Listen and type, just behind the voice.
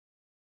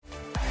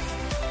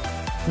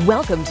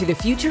Welcome to the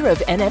future of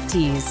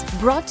NFTs,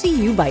 brought to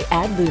you by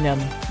Adlunum,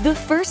 the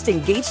first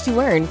engaged to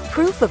earn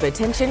proof of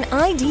attention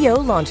IDO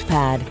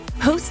launchpad.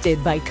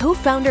 Hosted by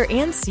co-founder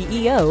and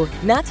CEO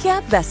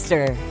Natya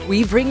Bester,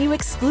 we bring you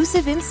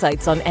exclusive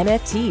insights on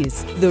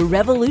NFTs, the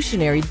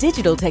revolutionary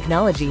digital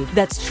technology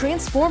that's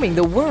transforming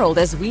the world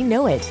as we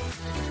know it.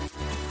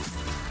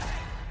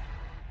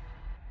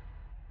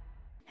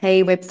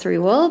 Hey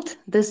Web3 world,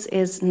 this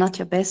is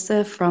Natya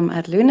Bester from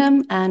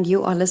Adlunum, and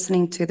you are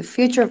listening to The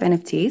Future of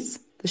NFTs,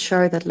 the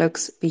show that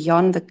looks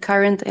beyond the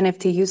current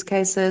NFT use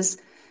cases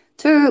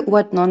to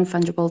what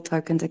non-fungible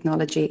token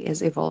technology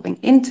is evolving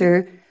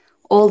into.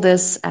 All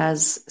this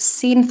as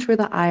seen through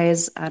the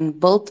eyes and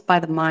built by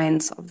the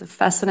minds of the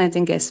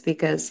fascinating guest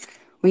speakers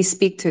we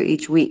speak to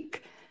each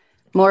week.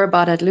 More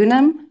about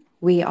Adlunum.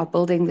 We are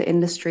building the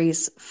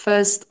industry's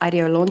first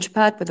IDO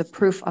launchpad with a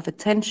proof of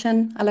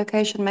attention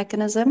allocation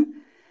mechanism.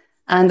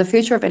 And the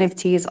future of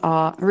NFTs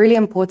are really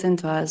important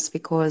to us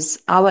because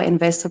our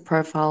investor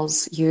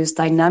profiles use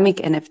dynamic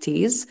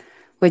NFTs,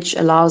 which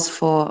allows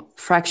for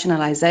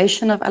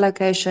fractionalization of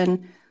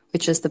allocation,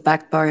 which is the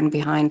backbone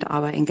behind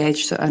our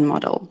engage to earn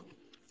model.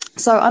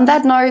 So on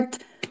that note,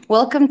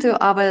 welcome to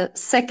our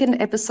second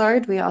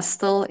episode. We are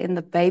still in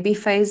the baby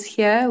phase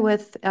here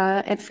with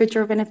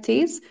Future of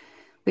NFTs.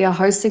 We are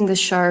hosting the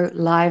show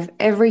live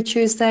every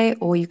Tuesday,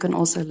 or you can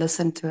also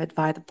listen to it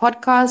via the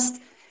podcast.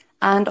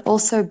 And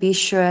also be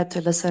sure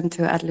to listen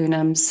to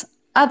Adlunum's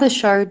other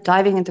show,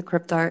 Diving into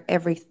Crypto,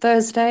 every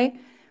Thursday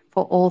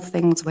for all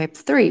things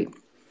Web3.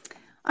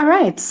 All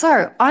right,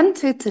 so on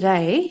to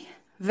today.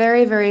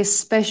 Very, very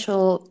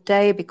special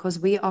day because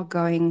we are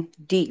going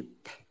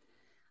deep.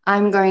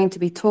 I'm going to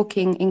be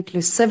talking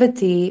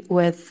inclusivity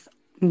with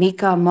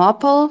Mieke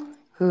Marple,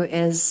 who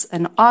is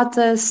an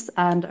artist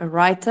and a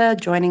writer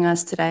joining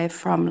us today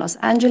from Los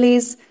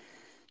Angeles.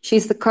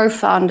 She's the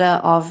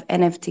co-founder of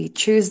NFT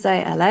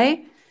Tuesday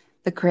LA,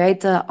 the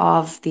creator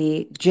of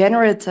the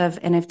generative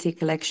NFT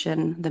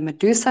collection, the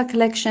Medusa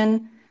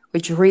collection,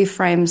 which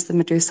reframes the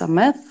Medusa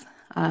myth.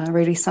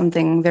 Really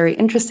something very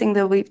interesting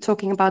that we'll be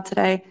talking about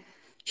today.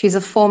 She's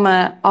a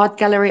former art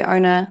gallery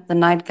owner, the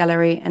Night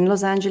Gallery in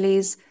Los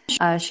Angeles.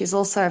 She's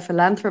also a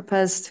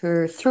philanthropist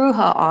who, through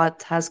her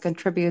art, has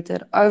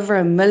contributed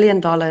over $1 million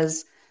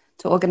to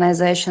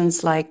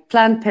organizations like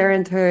Planned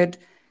Parenthood,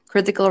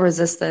 Critical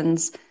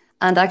Resistance,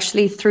 and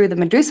actually through the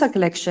Medusa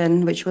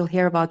collection, which we'll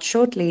hear about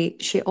shortly,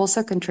 she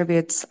also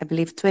contributes, I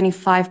believe,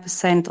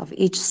 25% of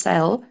each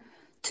sale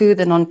to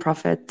the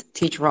nonprofit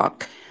Teach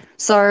Rock.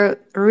 So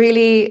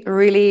really,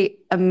 really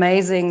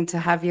amazing to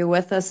have you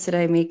with us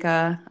today,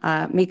 Mieke.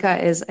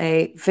 Mieke is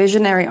a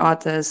visionary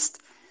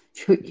artist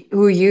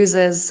who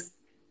uses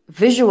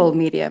visual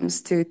mediums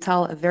to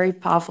tell a very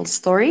powerful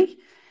story.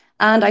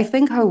 And I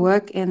think her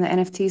work in the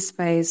NFT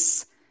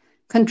space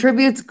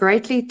contributes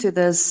greatly to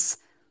this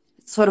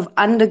sort of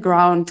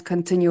underground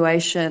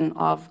continuation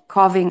of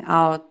carving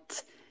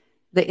out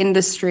the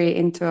industry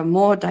into a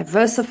more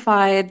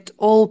diversified,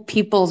 all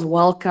people's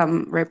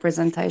welcome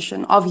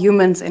representation of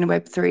humans in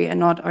Web3 and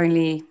not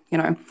only,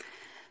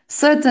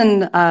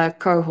 certain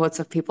cohorts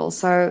of people.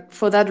 So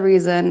for that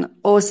reason,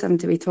 awesome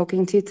to be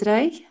talking to you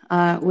today.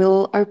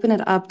 We'll open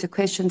it up to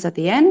questions at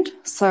the end.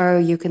 So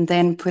you can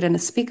then put in a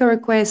speaker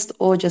request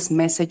or just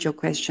message your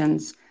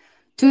questions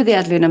to the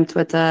Adlunum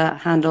Twitter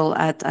handle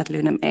at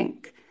Adlunum Inc.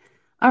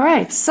 All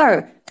right,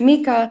 so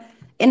Mieke,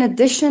 in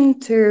addition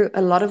to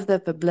a lot of the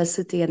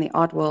publicity in the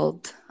art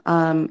world,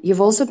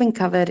 you've also been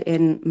covered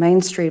in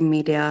mainstream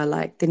media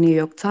like the New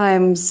York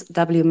Times,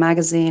 W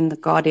Magazine, The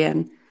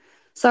Guardian.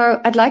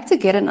 So I'd like to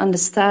get an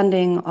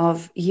understanding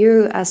of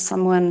you as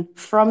someone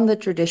from the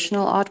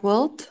traditional art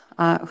world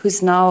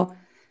who's now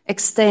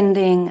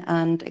extending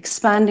and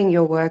expanding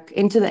your work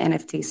into the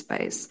NFT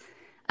space.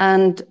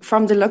 And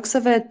from the looks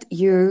of it,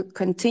 you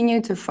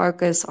continue to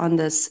focus on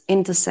this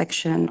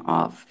intersection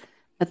of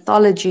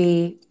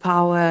mythology,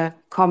 power,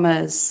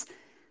 commerce,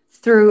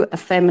 through a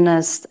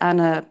feminist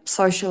and a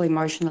social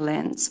emotional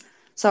lens.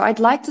 So I'd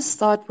like to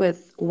start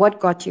with what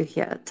got you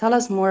here. Tell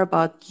us more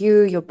about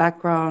you, your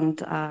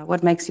background,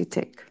 what makes you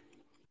tick.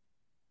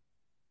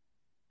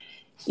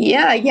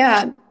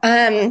 It's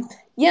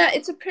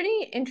a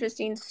pretty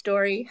interesting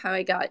story how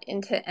I got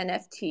into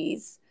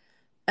NFTs.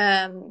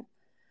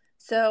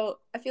 So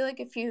I feel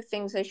like a few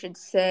things I should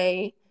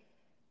say.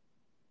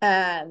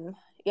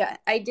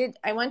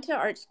 I went to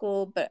art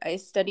school, but I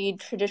studied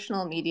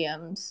traditional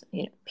mediums,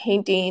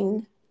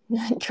 painting,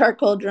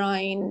 charcoal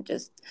drawing,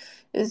 it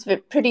was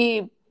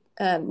pretty,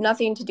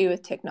 nothing to do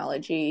with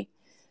technology.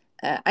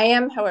 I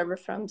am, however,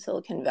 from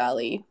Silicon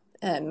Valley.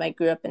 I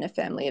grew up in a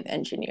family of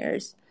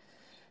engineers.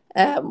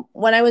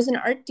 When I was an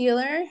art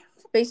dealer,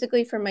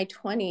 basically for my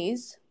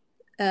 20s,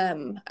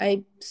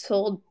 I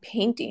sold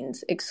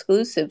paintings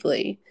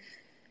exclusively.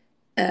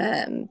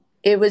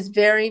 It was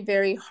very,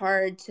 very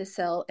hard to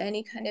sell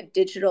any kind of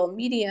digital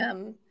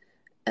medium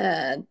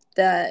that,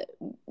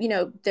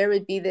 there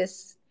would be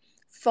this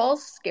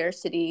false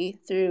scarcity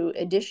through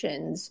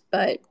editions,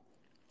 but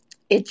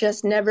it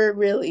just never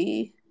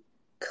really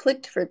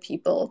clicked for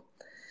people.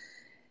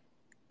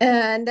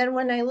 And then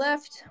when I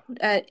left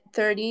at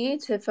 30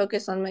 to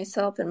focus on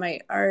myself and my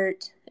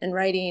art and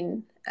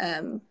writing,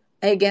 I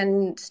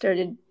again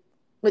started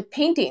with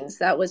paintings.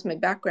 That was my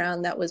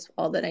background. That was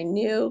all that I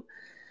knew.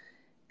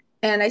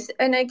 And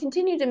I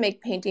continued to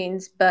make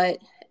paintings, but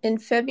in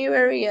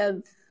February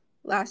of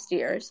last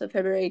year, so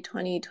February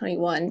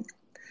 2021,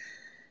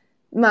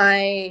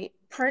 my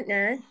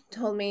partner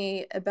told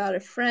me about a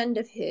friend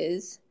of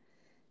his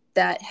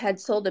that had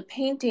sold a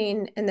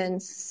painting and then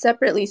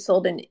separately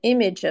sold an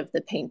image of the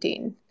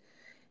painting.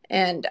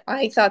 And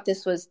I thought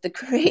this was the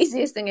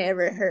craziest thing I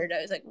ever heard.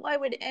 I was like, why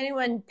would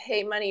anyone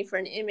pay money for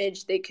an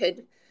image they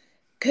could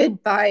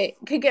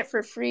get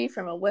for free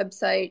from a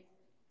website?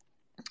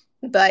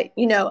 But,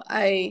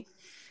 I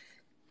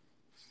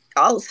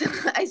also,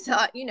 I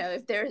thought,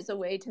 if there is a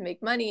way to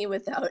make money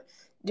without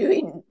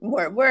doing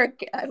more work,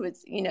 I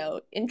was,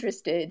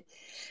 interested.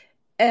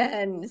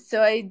 And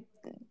so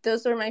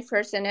those were my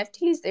first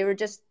NFTs. They were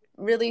just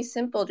really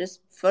simple,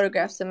 just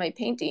photographs of my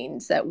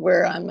paintings that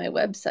were on my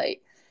website.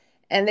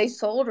 And they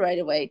sold right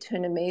away to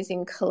an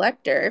amazing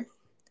collector,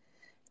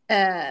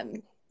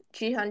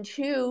 Jihan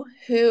Chu,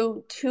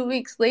 who 2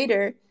 weeks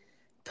later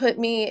put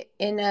me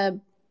in a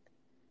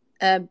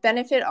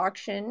benefit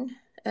auction,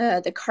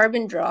 the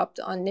Carbon dropped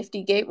on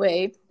Nifty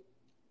Gateway,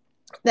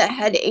 that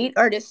had 8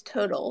 artists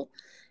total.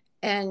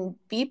 And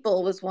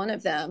Beeple was one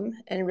of them,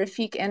 and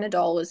Rafiq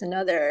Anadol was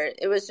another.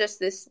 It was just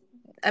this,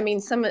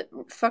 some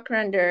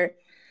Fuckrender,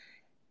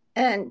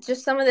 and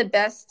just some of the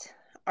best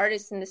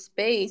artists in the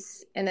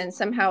space. And then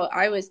somehow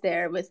I was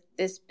there with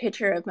this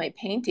picture of my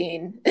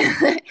painting,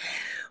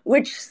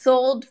 which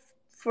sold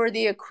for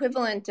the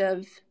equivalent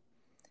of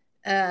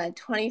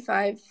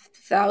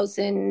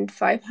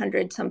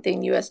 25,500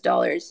 something US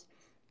dollars.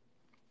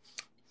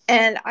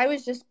 And I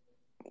was just,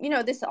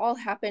 this all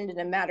happened in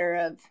a matter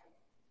of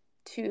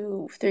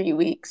 2-3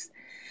 weeks.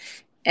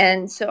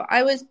 And so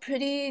I was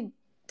pretty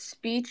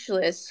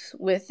speechless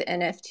with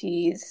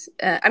NFTs.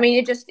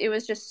 It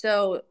was just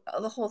so,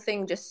 the whole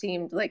thing just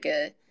seemed like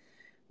a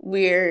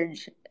weird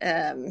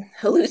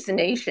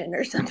hallucination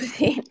or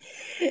something.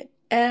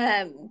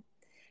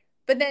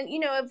 But then,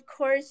 of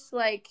course,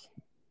 like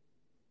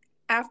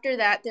after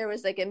that, there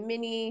was like a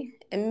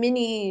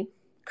mini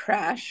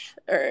crash,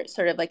 or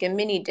sort of like a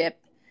mini dip.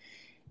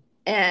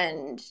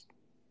 And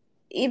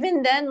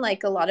even then,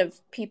 like a lot of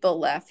people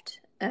left.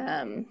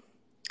 And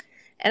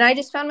I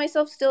just found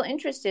myself still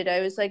interested.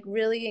 I was like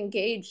really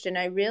engaged, and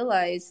I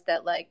realized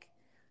that like,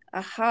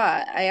 I'm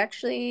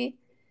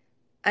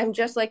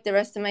just like the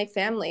rest of my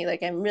family.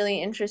 Like I'm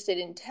really interested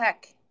in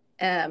tech.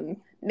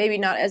 Maybe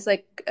not as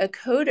like a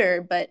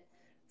coder, but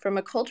from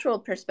a cultural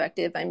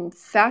perspective, I'm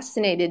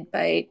fascinated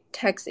by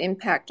tech's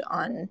impact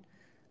on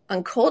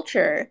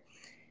culture.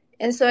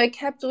 And so I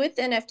kept with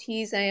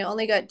NFTs, and I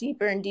only got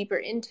deeper and deeper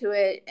into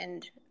it.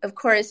 And of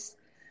course,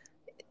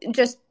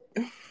 just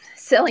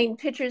selling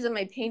pictures of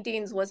my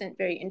paintings wasn't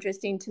very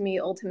interesting to me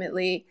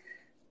ultimately.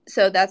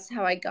 So that's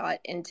how I got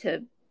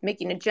into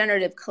making a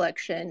generative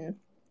collection.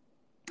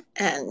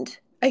 And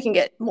I can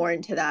get more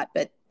into that,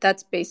 but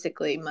that's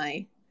basically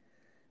my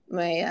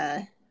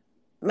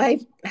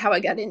how I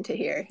got into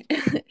here.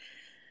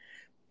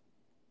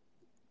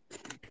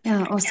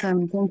 Yeah,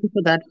 awesome. Thank you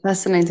for that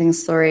fascinating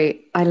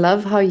story. I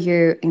love how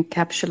you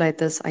encapsulate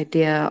this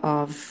idea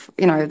of,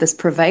 this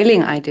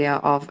prevailing idea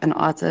of an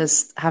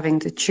artist having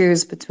to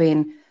choose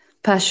between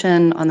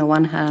passion on the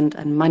one hand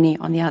and money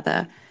on the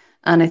other.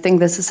 And I think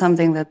this is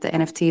something that the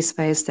NFT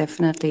space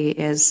definitely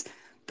is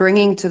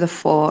bringing to the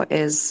fore,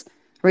 is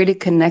really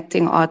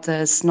connecting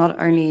artists not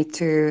only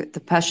to the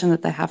passion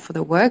that they have for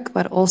the work,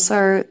 but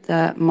also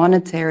the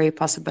monetary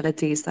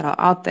possibilities that are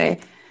out there.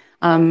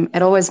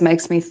 It always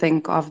makes me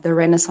think of the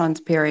Renaissance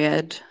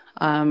period,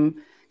 a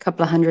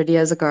couple of 100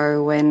 years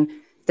ago, when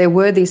there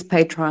were these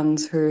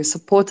patrons who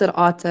supported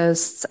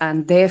artists,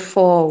 and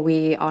therefore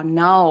we are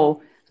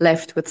now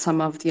left with some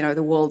of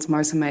the world's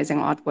most amazing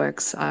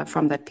artworks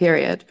from that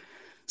period.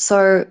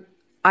 So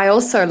I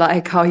also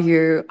like how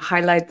you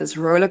highlight this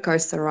roller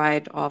coaster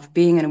ride of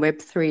being in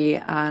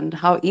Web3 and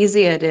how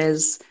easy it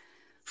is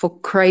for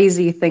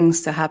crazy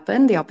things to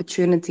happen. The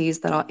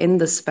opportunities that are in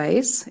the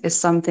space is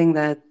something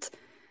that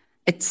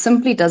it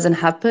simply doesn't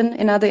happen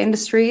in other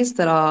industries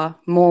that are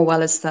more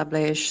well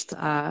established,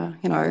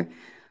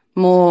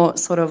 more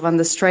sort of on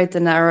the straight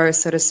and narrow,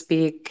 so to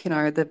speak.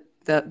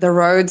 The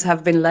roads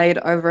have been laid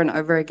over and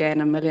over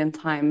again a million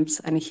times.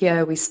 And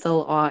here we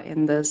still are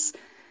in this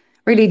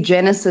really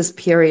genesis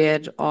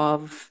period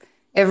of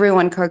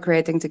everyone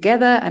co-creating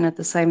together. And at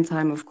the same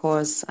time, of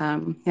course,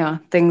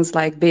 things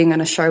like being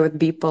on a show with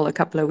Beeple a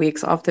couple of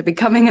weeks after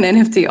becoming an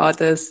NFT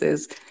artist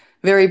is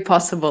very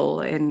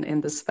possible in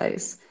the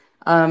space.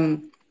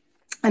 And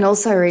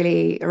also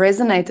really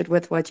resonated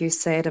with what you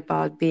said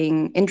about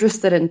being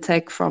interested in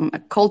tech from a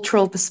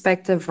cultural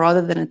perspective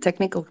rather than a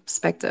technical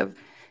perspective.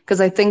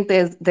 Because I think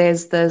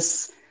there's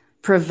this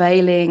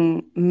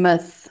prevailing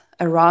myth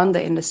around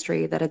the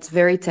industry that it's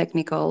very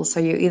technical. So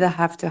you either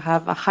have to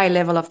have a high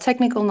level of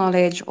technical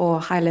knowledge or a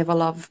high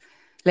level of,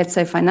 let's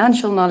say,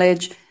 financial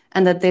knowledge.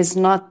 and that there's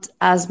not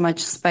as much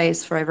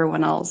space for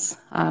everyone else.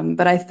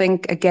 But I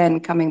think, again,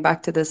 coming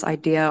back to this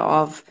idea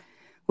of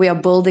we are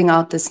building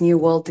out this new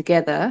world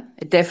together,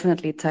 it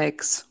definitely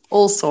takes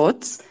all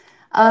sorts.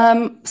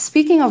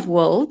 Speaking of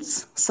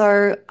worlds,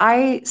 so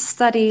I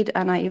studied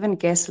and I even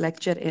guest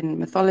lectured in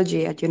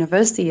mythology at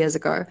university years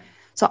ago.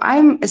 So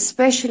I'm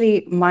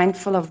especially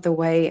mindful of the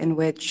way in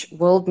which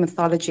world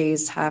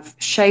mythologies have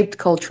shaped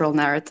cultural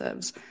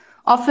narratives,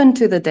 often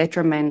to the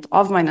detriment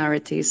of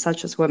minorities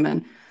such as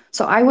women.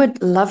 So I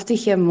would love to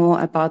hear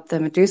more about the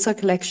Medusa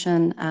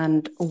collection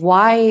and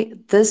why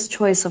this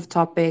choice of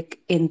topic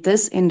in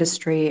this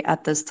industry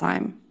at this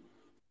time.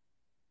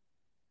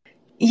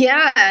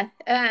 Yeah.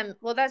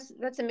 Well,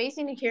 that's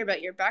amazing to hear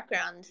about your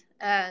background.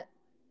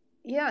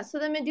 Yeah. So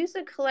the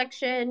Medusa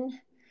collection.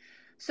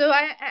 So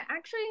I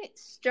actually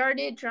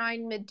started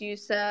drawing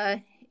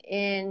Medusa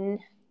in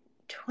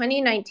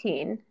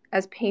 2019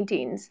 as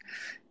paintings,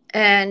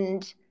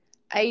 and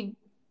I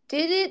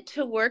did it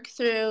to work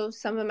through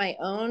some of my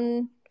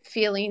own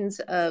feelings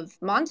of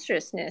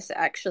monstrousness,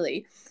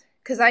 actually,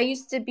 because I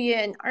used to be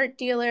an art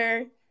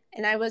dealer,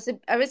 and I was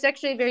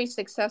actually a very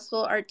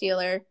successful art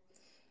dealer,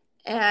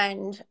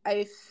 and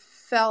I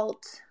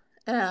felt,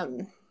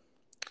 um,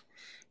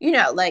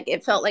 like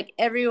it felt like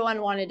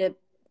everyone wanted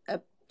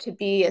to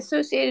be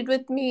associated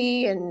with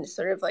me and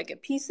sort of like a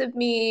piece of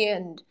me,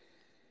 and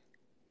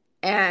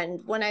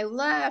when I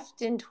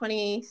left in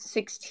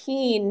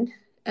 2016,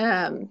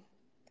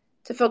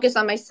 to focus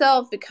on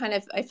myself,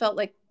 I felt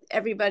like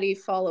everybody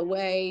fall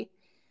away,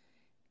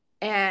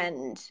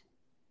 and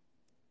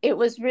it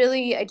was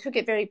really, I took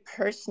it very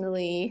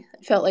personally.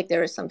 I felt like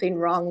there was something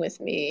wrong with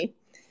me,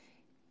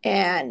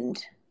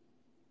 and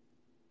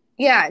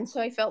yeah, and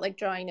so I felt like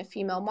drawing a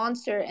female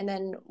monster. And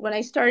then when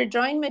I started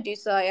drawing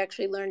Medusa, I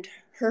actually learned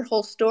her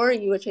whole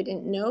story, which I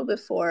didn't know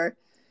before,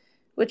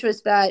 which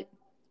was that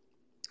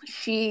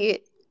she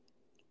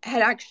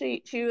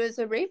she was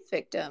a rape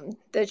victim,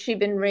 that she'd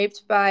been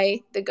raped by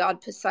the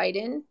god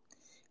Poseidon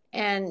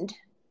and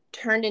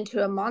turned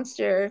into a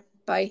monster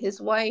by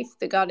his wife,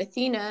 the god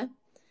Athena.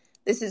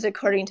 This is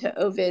according to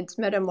Ovid's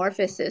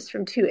Metamorphosis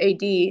from 2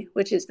 AD,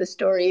 which is the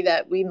story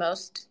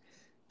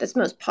that's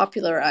most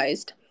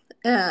popularized.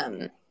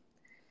 And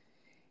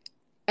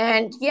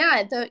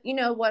yeah,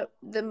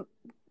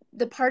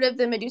 the part of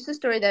the Medusa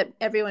story that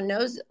everyone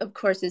knows, of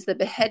course, is the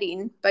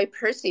beheading by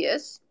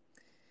Perseus.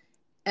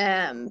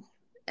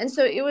 And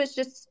so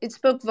it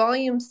spoke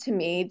volumes to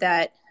me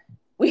that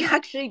we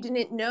actually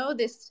didn't know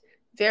this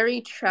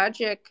very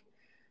tragic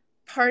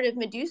part of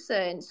Medusa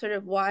and sort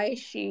of why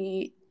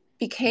she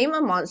became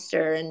a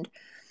monster. And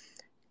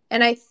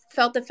I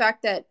felt the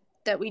fact that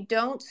we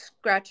don't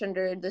scratch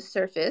under the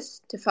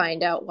surface to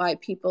find out why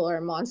people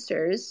are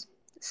monsters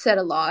said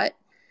a lot.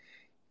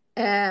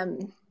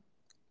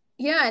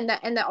 Yeah,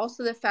 and that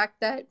also the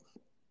fact that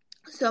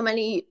so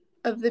many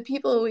of the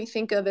people we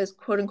think of as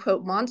quote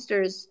unquote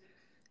monsters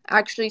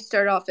actually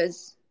start off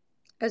as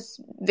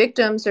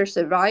victims or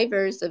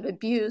survivors of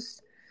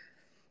abuse.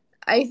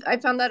 I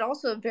found that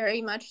also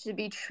very much to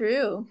be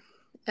true.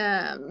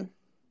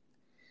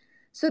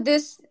 So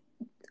this,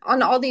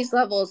 on all these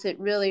levels, it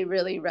really,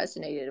 really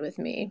resonated with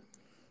me.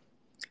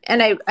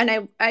 And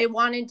I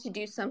wanted to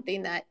do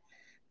something that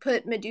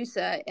put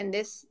Medusa and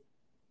this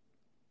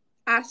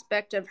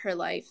aspect of her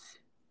life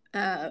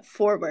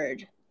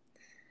forward,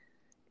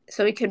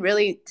 so we could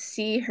really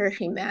see her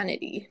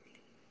humanity.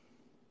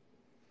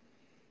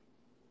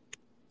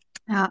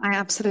 Yeah, I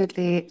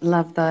absolutely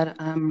love that.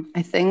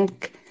 I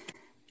think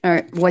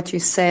what you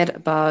said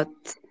about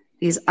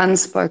these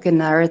unspoken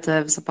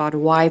narratives about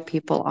why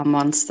people are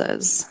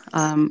monsters.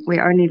 We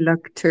only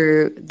look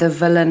to the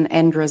villain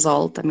end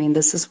result. I mean,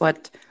 this is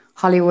what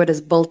Hollywood is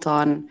built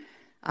on.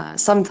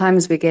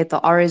 Sometimes we get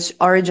the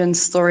origin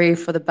story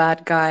for the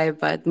bad guy,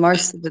 but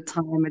most of the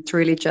time it's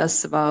really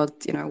just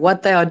about,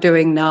 what they are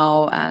doing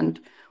now and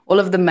all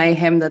of the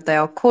mayhem that they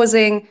are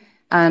causing,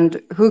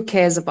 and who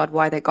cares about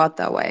why they got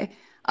that way.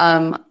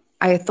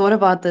 I thought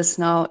about this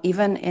now,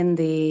 even in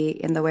the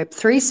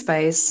Web3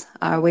 space,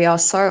 we are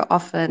so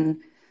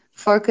often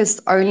focused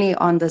only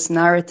on this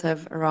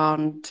narrative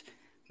around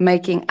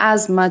making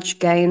as much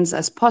gains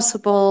as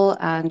possible,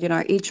 and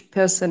each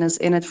person is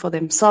in it for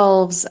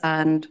themselves,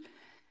 and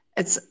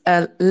it's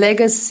a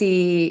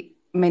legacy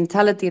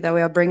mentality that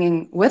we are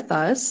bringing with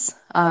us.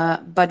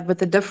 But with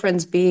the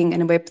difference being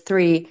in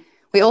Web3,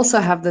 we also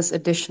have this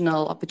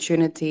additional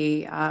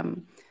opportunity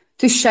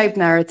to shape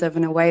narrative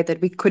in a way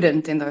that we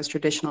couldn't in those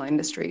traditional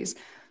industries.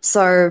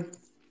 So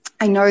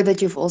I know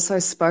that you've also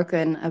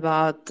spoken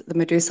about the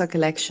Medusa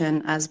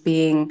collection as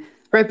being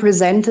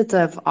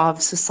representative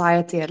of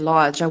society at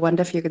large. I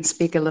wonder if you can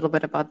speak a little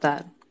bit about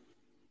that.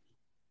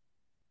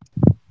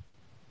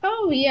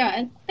 Oh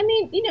yeah,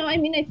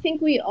 I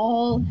think we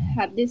all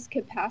have this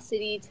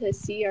capacity to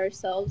see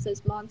ourselves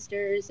as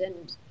monsters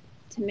and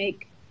to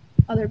make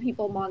other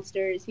people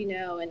monsters,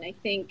 and I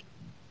think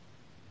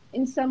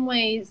in some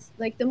ways,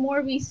 like the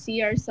more we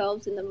see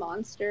ourselves in the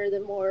monster, the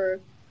more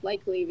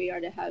likely we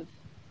are to have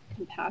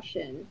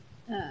compassion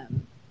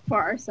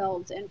for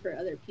ourselves and for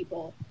other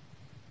people.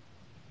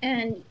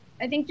 And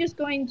I think just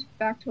going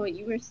back to what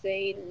you were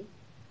saying,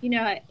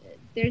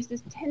 there's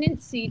this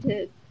tendency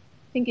to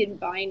think in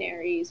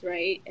binaries,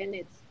 right? And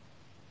it's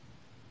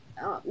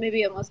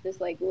maybe almost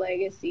this like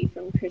legacy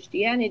from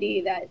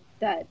Christianity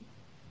that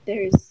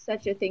there's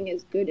such a thing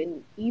as good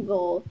and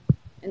evil,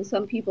 and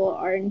some people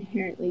are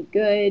inherently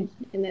good,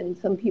 and then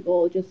some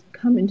people just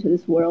come into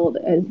this world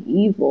as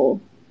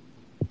evil.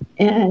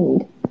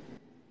 And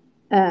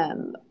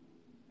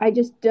I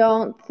just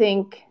don't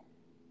think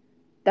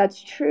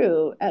that's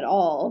true at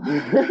all,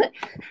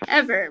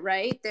 ever,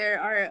 right? There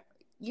are,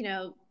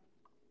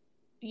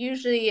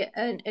 usually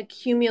an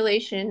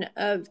accumulation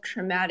of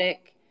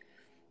traumatic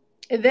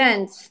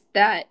events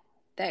that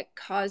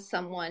cause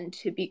someone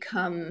to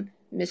become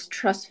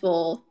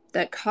mistrustful,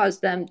 that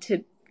cause them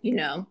to,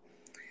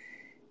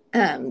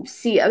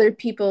 see other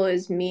people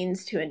as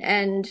means to an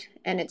end,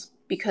 and it's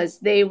because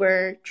they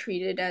were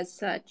treated as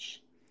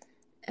such.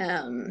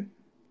 And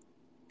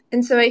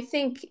so I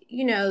think,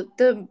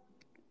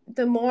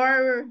 the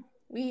more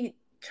we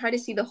try to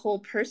see the whole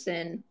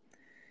person,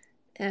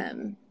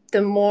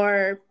 the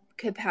more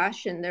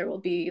compassion there will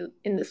be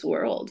in this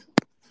world.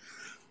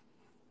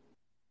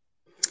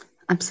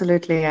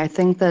 Absolutely. I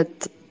think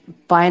that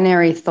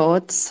binary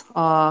thoughts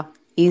are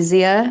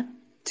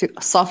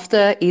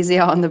softer,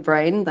 easier on the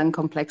brain than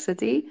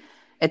complexity.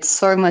 It's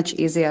so much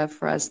easier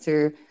for us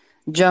to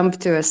jump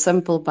to a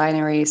simple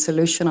binary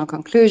solution or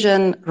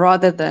conclusion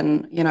rather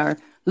than,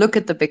 look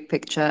at the big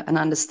picture and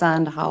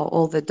understand how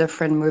all the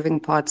different moving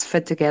parts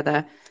fit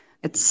together.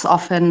 It's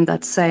often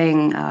that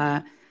saying,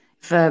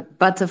 if a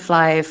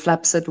butterfly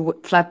flaps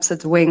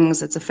its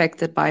wings, it's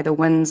affected by the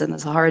winds in the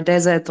Sahara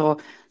Desert or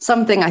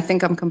something. I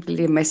think I'm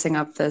completely messing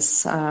up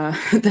this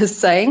this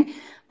saying.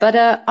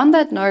 But on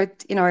that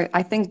note,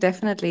 I think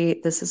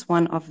definitely this is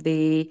one of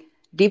the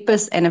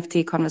deepest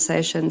NFT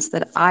conversations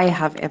that I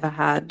have ever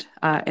had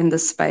in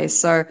this space.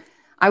 So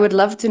I would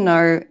love to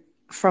know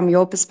from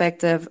your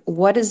perspective,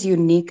 what is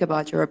unique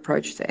about your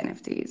approach to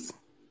NFTs?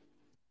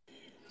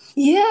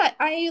 Yeah,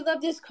 I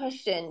love this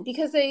question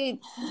because I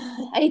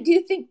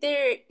do think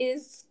there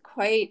is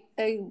quite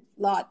a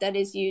lot that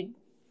is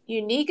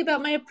unique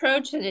about my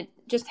approach, and it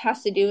just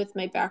has to do with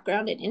my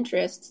background and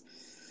interests.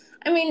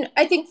 I mean,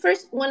 I think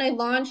first when I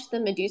launched the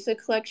Medusa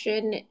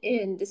collection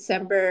in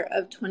December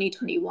of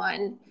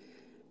 2021,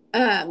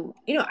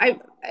 I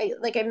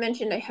like I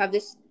mentioned, I have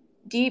this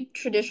deep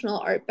traditional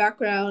art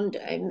background.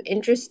 I'm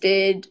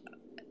interested,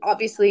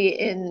 obviously,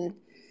 in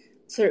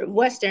sort of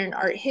Western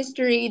art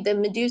history. The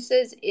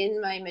Medusas in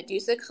my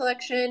Medusa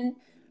collection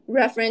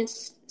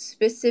reference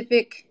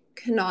specific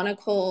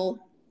canonical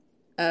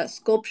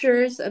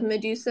sculptures of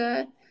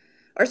Medusa,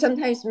 or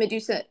sometimes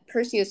Medusa,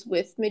 Perseus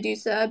with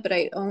Medusa, but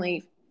I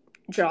only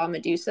draw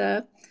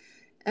Medusa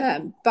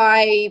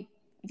by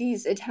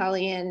these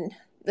Italian,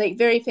 like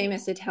very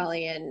famous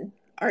Italian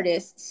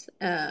artists,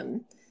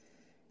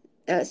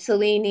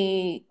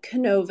 Cellini,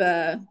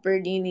 Canova,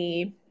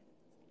 Bernini.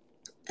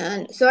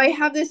 And so I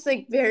have this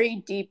like very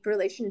deep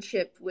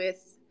relationship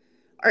with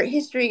art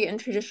history and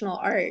traditional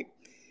art.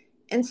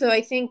 And so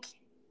I think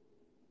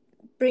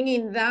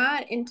bringing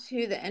that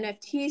into the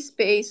NFT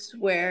space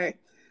where,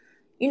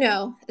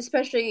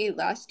 especially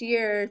last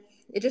year,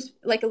 it just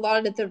like a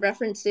lot of the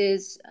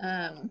references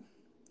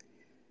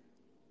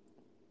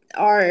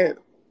are,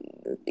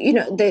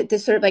 they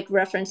sort of like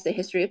reference the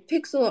history of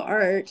pixel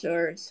art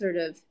or sort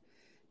of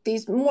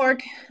these more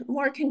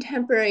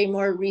contemporary,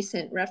 more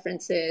recent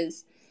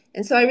references.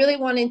 And so I really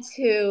wanted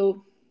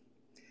to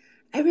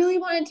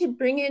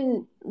bring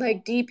in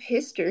like deep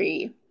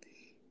history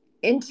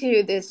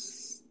into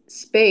this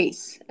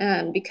space,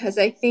 because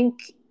I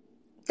think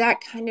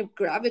that kind of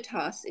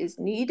gravitas is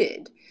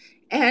needed,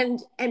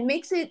 and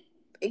makes it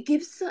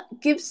gives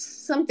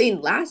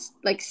something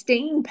like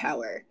staying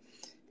power,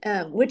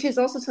 which is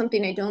also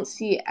something I don't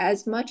see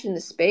as much in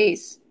the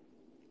space.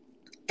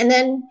 And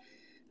then,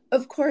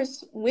 of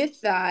course, with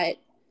that,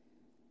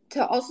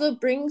 to also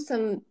bring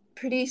some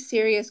pretty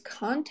serious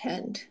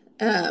content,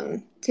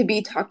 to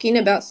be talking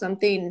about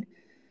something,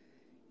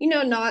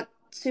 not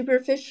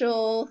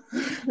superficial,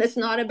 that's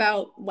not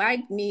about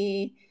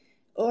WAGMI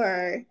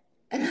or,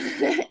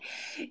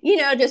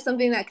 just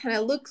something that kind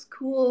of looks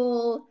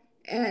cool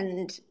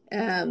and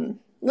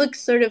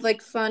looks sort of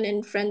like fun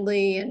and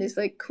friendly and is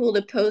like cool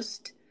to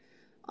post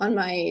on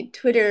my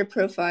Twitter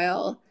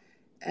profile.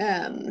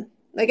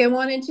 Like I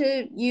wanted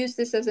to use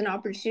this as an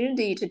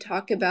opportunity to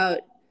talk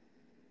about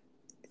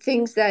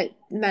things that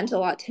meant a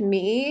lot to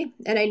me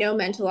and I know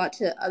meant a lot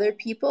to other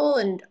people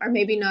and are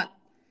maybe not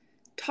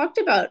talked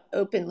about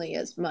openly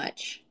as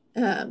much,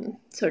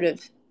 sort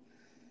of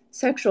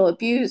sexual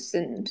abuse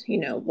and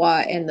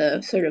why, and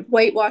the sort of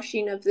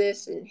whitewashing of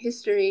this in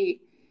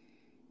history,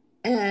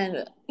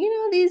 and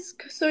these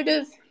sort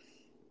of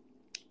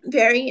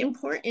very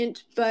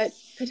important but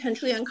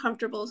potentially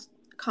uncomfortable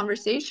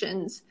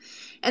conversations.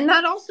 And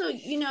that also,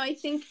 I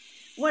think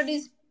what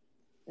has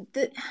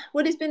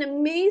been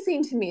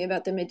amazing to me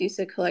about the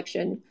Medusa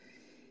collection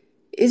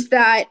is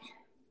that,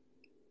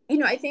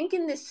 I think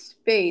in this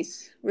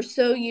space we're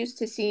so used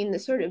to seeing the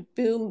sort of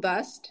boom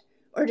bust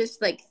or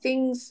just like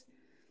things,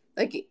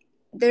 like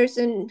there's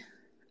an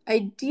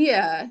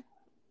idea,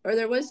 or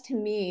there was to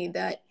me,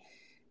 that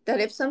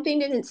if something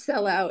didn't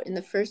sell out in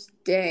the first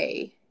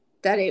day,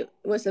 that it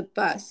was a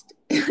bust.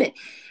 And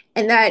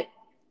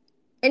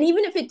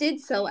even if it did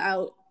sell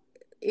out,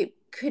 it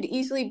could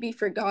easily be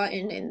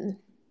forgotten in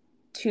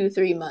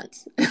 2-3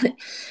 months.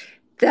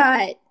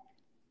 that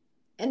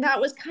and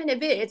that was kind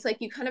of it. It's like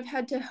you kind of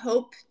had to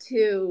hope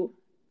to,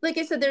 like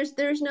I said,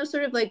 there's no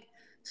sort of like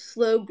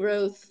slow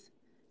growth.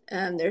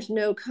 There's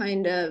no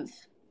kind of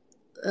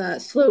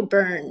slow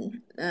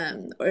burn,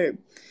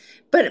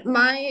 but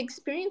my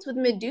experience with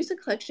Medusa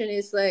collection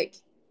is like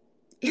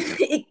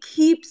it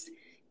keeps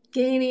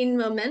gaining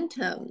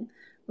momentum,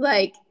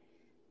 like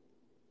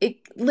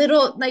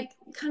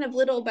kind of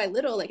little by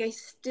little. Like I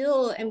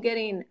still am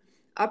getting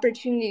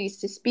opportunities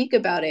to speak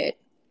about it.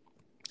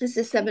 This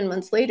is 7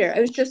 months later. I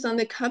was just on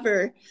the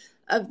cover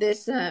of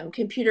this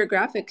computer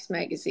graphics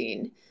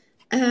magazine.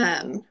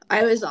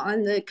 I was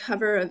on the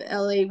cover of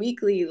LA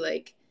Weekly,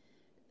 like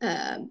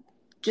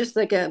just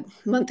like a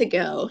month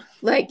ago.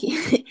 Like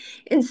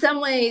in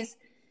some ways,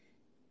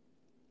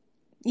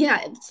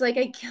 yeah, it's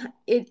like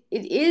it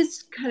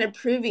is kind of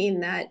proving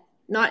that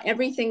not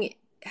everything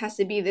has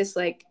to be this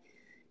like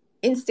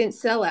instant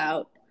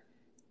sellout.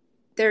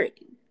 There,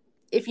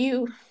 if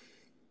you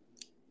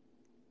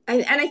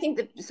I think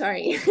that,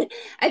 sorry,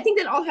 I think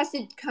that all has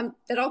to come,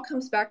 that all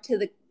comes back to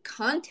the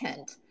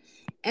content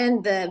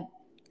and the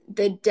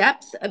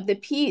depth of the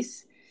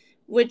piece,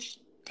 which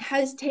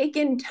has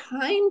taken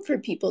time for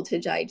people to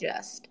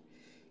digest.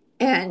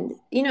 And,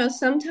 you know,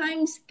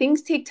 sometimes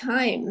things take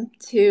time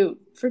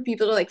for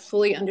people to like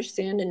fully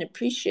understand and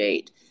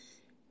appreciate.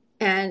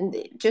 And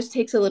it just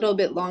takes a little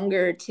bit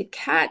longer to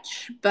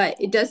catch, but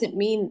it doesn't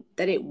mean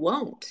that it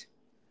won't.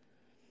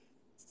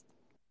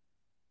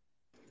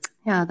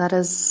 Yeah, that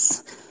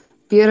is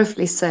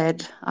beautifully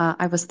said.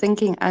 I was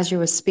thinking as you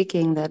were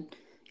speaking that,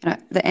 you know,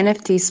 the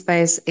NFT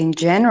space in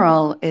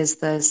general is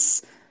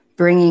this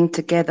bringing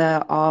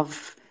together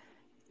of,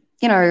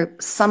 you know,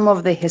 some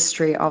of the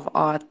history of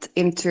art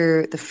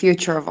into the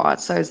future of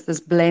art. So it's this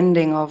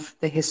blending of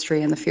the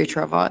history and the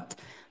future of art.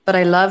 But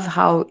I love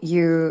how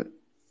you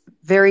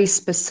very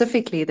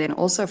specifically then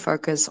also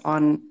focus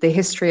on the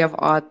history of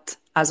art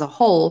as a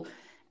whole,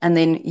 and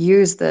then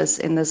use this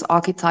in this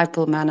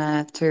archetypal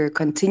manner to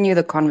continue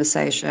the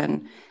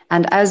conversation.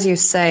 And as you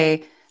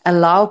say,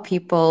 allow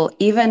people,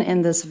 even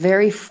in this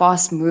very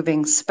fast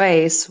moving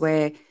space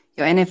where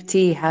your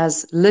NFT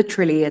has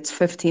literally its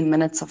 15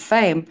 minutes of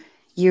fame,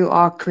 you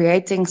are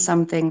creating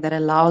something that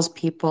allows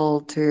people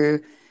to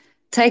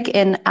take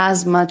in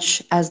as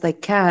much as they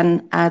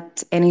can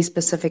at any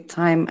specific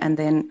time and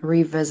then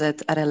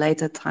revisit at a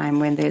later time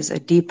when there's a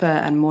deeper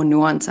and more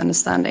nuanced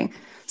understanding.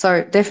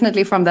 So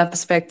definitely from that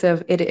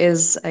perspective, it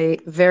is a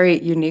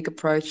very unique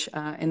approach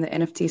in the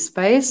NFT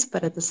space.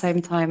 But at the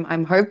same time,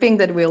 I'm hoping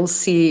that we'll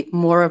see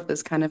more of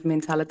this kind of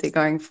mentality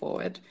going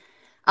forward.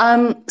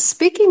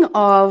 Speaking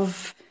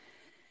of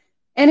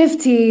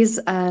NFTs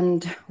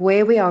and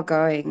where we are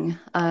going,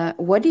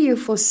 what do you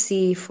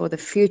foresee for the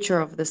future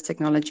of this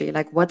technology?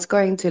 Like, what's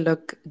going to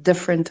look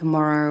different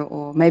tomorrow,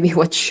 or maybe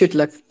what should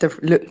look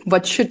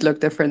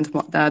different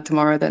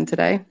tomorrow than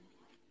today?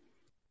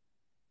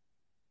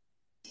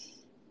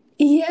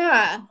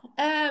 Yeah.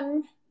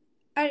 I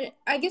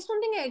guess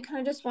one thing I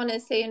kind of just want to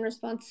say in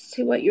response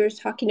to what you were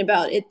talking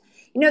about,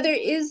 there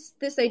is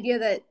this idea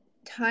that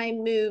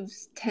time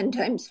moves 10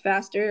 times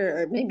faster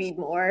or maybe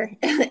more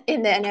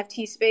in the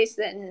NFT space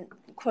than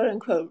quote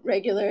unquote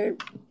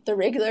the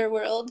regular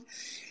world.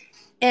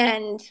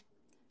 And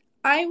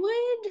I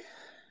would,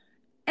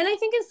 and I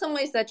think in some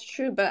ways that's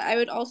true, but I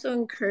would also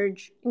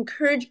encourage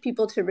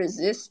people to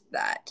resist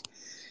that.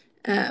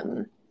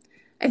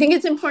 I think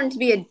it's important to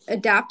be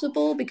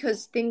adaptable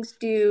because things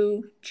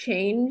do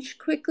change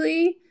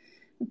quickly,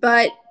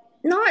 but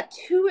not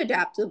too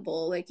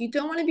adaptable. Like you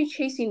don't want to be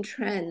chasing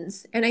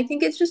trends. And I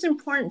think it's just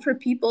important for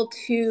people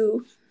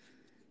to,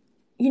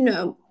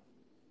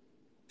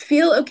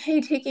 feel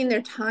okay taking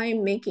their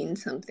time making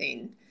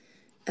something.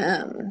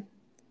 And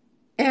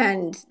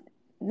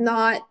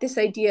not this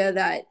idea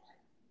that,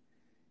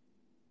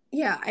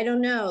 yeah, I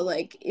don't know,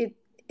 like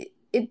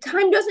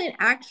time doesn't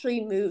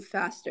actually move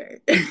faster.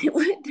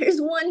 There's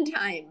one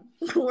time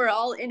we're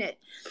all in it,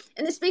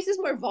 and the space is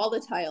more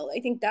volatile. I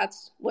think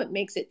that's what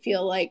makes it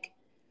feel like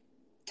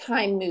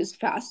time moves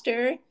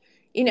faster.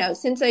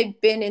 Since I've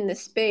been in the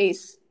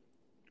space,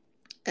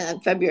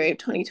 February of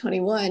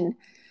 2021,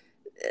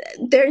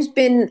 there's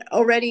been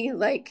already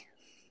like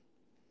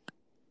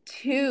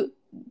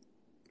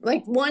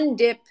one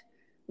dip,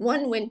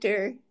 one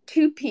winter,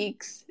 two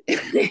peaks.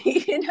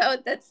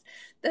 That's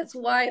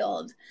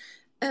wild.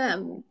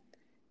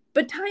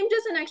 But time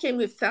doesn't actually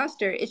move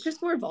faster. It's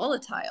just more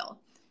volatile.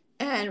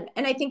 And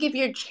I think if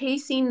you're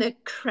chasing the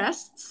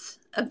crests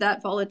of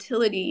that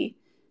volatility,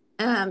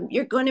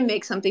 you're going to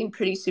make something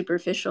pretty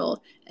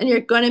superficial, and you're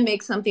going to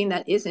make something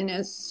that isn't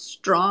as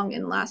strong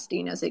and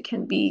lasting as it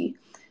can be.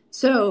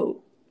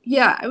 So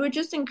yeah, I would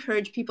just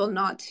encourage people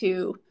not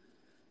to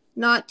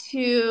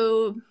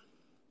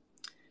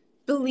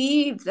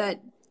believe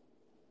that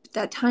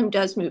time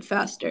does move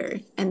faster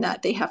and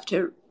that they have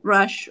to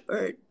rush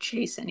or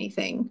chase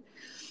anything.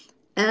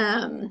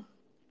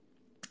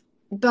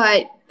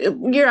 But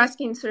you're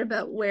asking sort of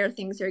about where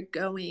things are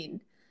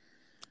going.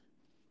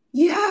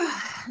 Yeah,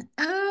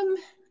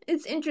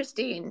 it's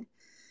interesting.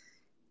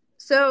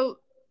 So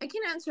I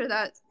can answer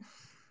that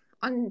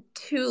on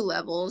two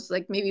levels,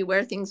 like maybe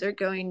where things are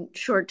going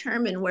short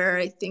term and where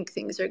I think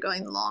things are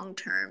going long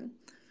term.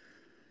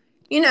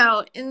 In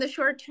the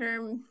short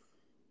term,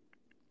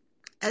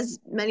 as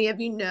many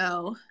of you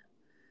know,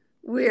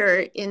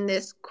 we're in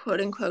this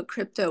quote unquote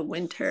crypto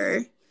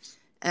winter,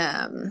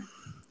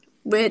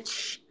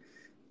 which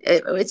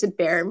it's a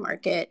bear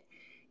market.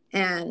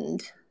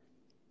 And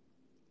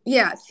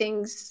yeah,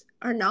 things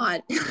are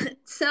not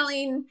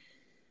selling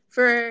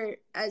for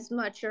as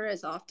much or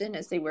as often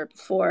as they were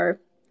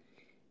before.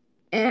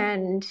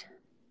 And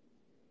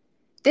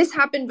this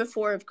happened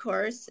before, of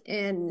course,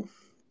 in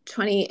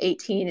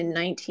 2018 and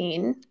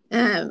 19.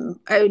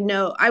 I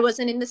know I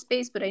wasn't in the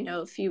space, but I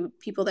know a few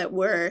people that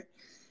were,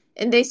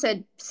 and they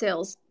said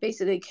sales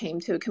basically came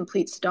to a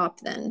complete stop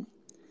then.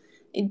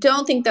 I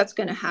don't think that's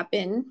going to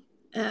happen.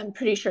 I'm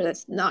pretty sure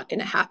that's not going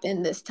to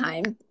happen this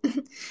time.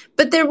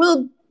 But there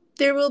will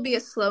be a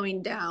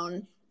slowing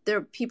down. There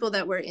are people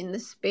that were in the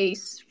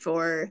space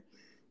for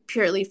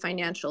purely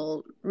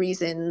financial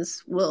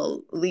reasons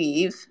will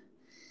leave.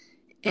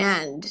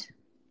 And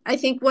I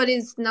think what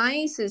is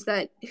nice is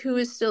that who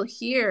is still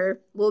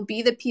here will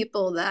be the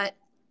people that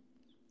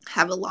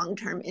have a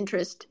long-term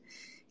interest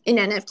in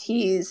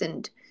NFTs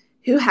and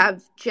who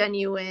have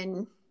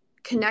genuine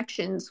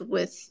connections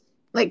with,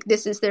 like,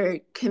 this is their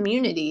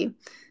community.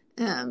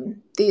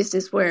 This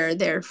is where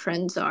their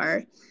friends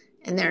are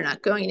and they're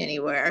not going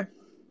anywhere.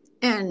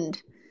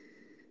 And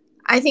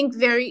I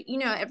think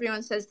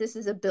everyone says this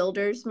is a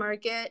builder's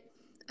market.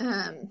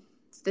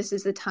 This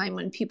is the time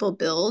when people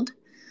build.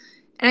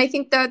 And I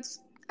think that's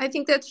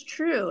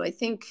true. I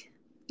think,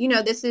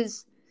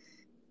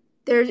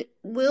 there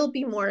will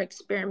be more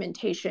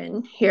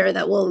experimentation here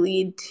that will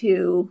lead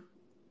to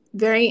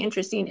very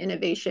interesting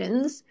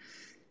innovations.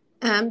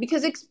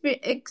 Because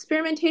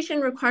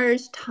experimentation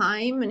requires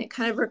time and it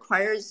kind of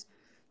requires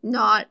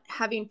not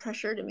having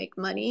pressure to make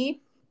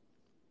money.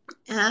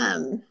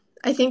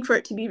 I think for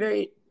it to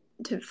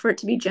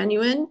be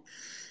genuine.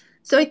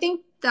 So I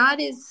think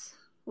that is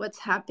what's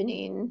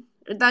happening.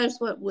 Or that is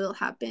what will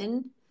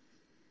happen.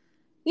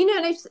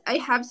 And I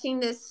have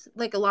seen this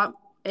like a lot,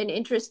 an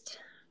interest,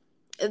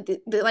 the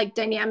like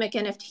dynamic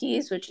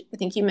NFTs, which I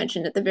think you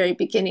mentioned at the very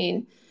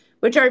beginning,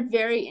 which are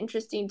very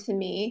interesting to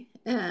me.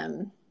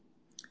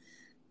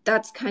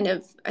 That's kind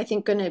of, I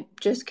think, going to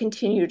just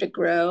continue to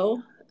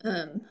grow.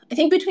 I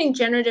think between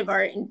generative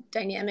art and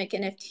dynamic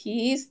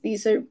NFTs,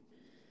 these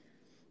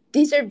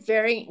are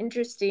very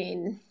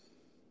interesting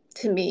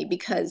to me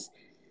because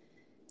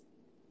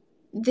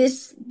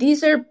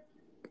these are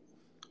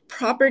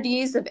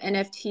properties of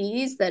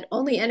NFTs that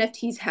only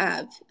NFTs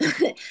have.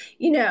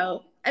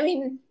 I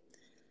mean,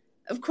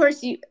 of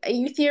course, you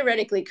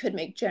theoretically could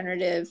make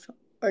generative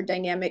or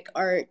dynamic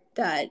art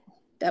that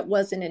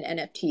wasn't an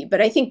NFT,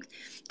 but I think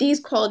these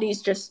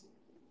qualities just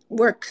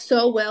work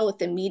so well with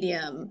the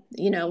medium,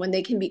 when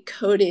they can be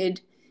coded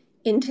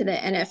into the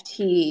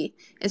NFT.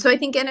 And so I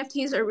think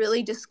NFTs are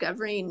really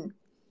discovering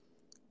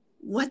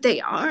what they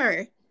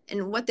are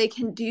and what they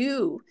can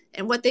do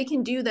and what they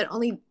can do that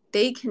only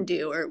they can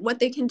do, or what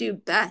they can do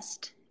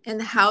best, and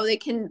how they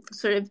can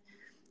sort of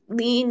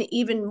lean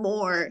even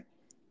more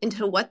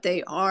into what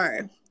they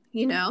are.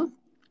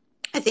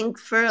 I think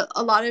for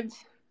a lot of,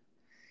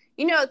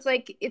 it's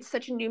like, it's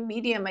such a new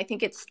medium. I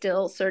think it's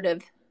still sort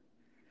of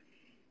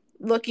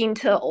looking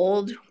to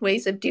old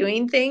ways of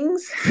doing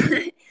things.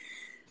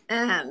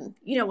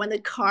 When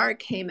the car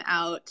came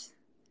out,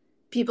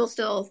 people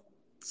still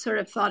sort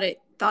of thought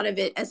of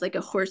it as like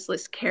a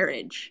horseless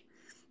carriage.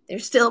 They're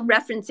still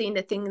referencing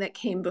the thing that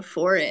came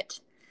before it.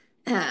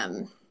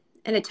 And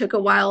it took a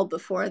while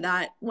before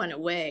that went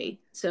away.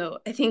 So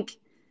I think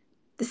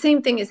the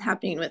same thing is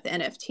happening with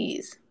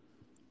NFTs.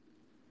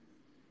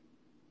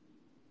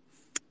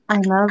 I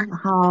love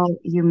how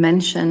you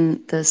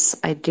mention this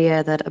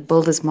idea that a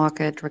builder's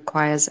market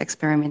requires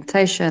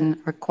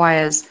experimentation,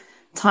 requires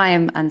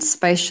time and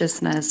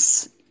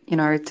spaciousness,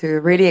 to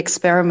really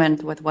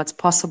experiment with what's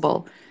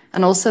possible.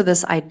 And also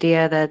this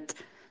idea that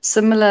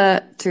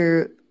similar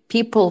to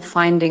people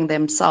finding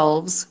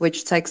themselves,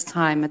 which takes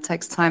time, it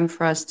takes time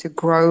for us to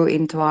grow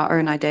into our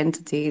own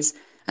identities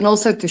and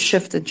also to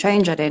shift and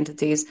change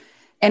identities.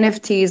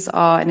 NFTs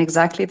are in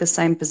exactly the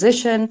same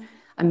position.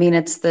 I mean,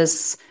 it's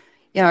this,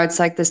 it's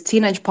like this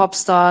teenage pop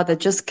star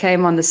that just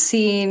came on the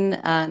scene.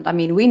 And I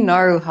mean, we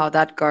know how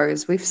that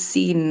goes. We've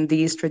seen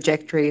these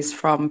trajectories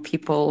from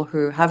people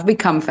who have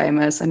become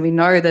famous, and we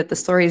know that the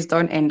stories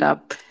don't end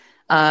up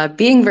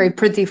being very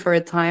pretty for a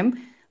time.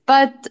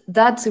 But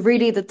that's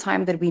really the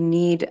time that we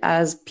need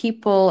as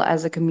people,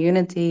 as a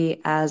community,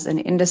 as an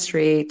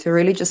industry, to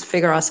really just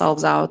figure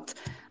ourselves out.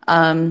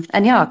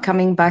 And yeah,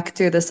 coming back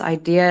to this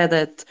idea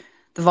that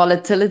the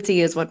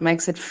volatility is what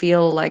makes it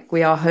feel like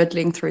we are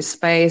hurtling through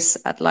space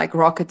at like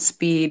rocket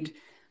speed.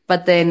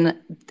 But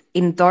then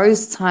in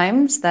those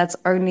times, that's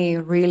only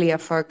really a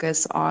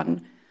focus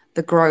on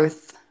the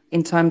growth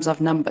in terms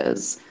of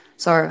numbers.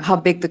 So how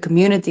big the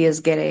community is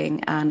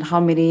getting and how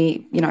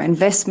many,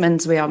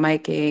 investments we are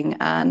making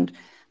and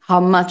how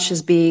much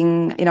is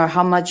being,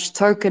 how much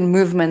token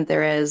movement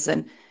there is.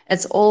 And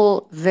it's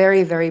all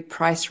very, very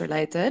price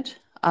related.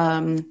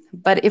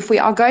 But if we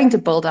are going to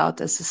build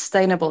out a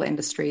sustainable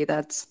industry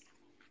that's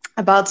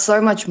about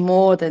so much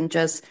more than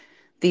just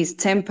these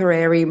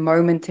temporary,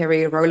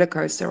 momentary roller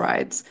coaster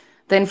rides,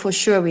 then for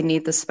sure we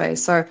need the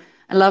space. So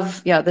I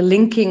love, the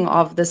linking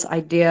of this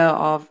idea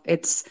of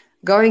it's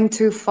going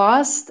too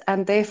fast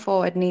and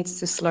therefore it needs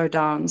to slow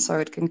down so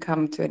it can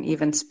come to an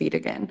even speed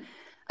again.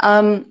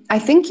 I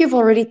think you've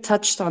already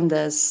touched on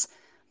this,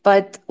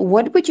 but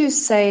what would you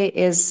say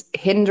is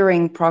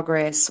hindering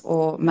progress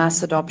or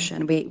mass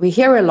adoption? We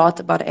hear a lot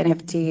about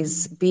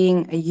NFTs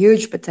being a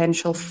huge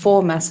potential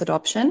for mass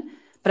adoption,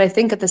 but I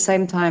think at the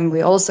same time,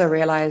 we also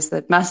realize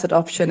that mass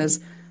adoption is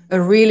a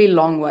really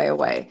long way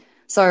away.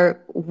 So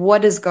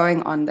what is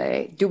going on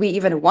there? Do we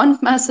even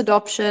want mass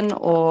adoption,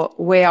 or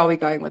where are we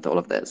going with all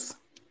of this?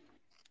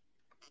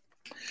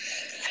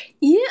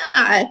 Yeah,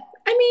 I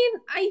mean,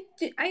 I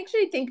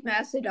actually think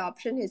mass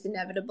adoption is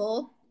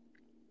inevitable.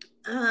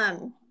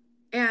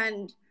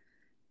 And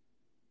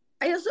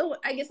I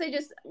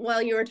guess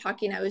while you were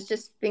talking, I was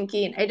just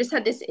thinking, I just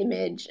had this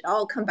image.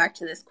 I'll come back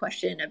to this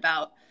question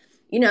about,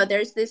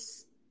 there's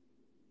this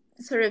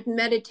sort of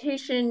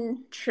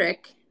meditation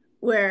trick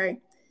where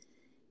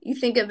you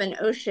think of an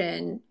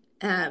ocean,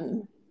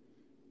 and,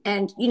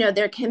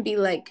 there can be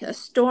like a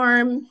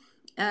storm,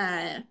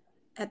 there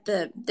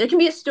can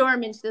be a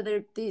storm. And so there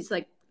are these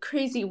like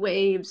crazy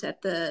waves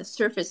at the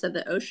surface of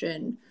the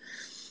ocean.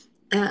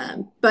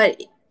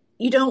 But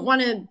you don't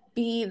want to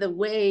be the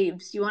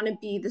waves. You want to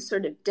be the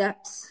sort of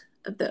depths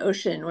of the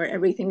ocean where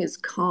everything is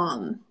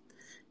calm.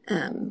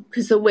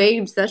 Because the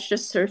waves, that's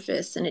just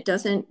surface, and it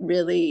doesn't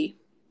really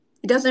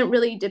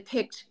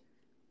depict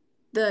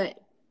the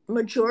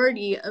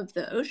majority of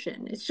the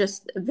ocean. It's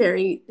just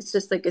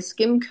like a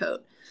skim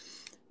coat.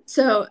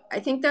 So I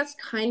think that's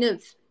kind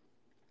of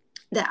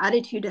the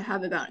attitude to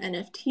have about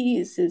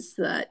NFTs, is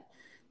that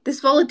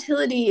this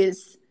volatility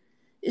is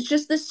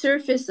just the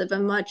surface of a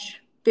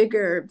much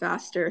bigger,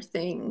 vaster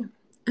thing.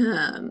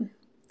 And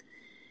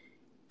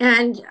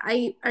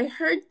I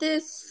heard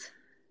this.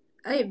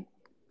 I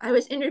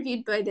was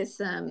interviewed by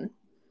this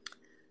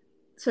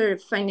sort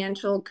of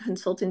financial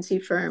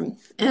consultancy firm,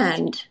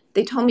 and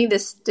they told me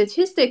this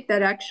statistic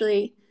that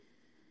actually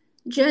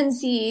Gen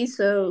Z,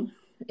 so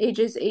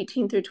ages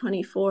 18 through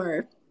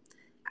 24,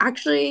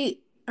 actually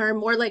are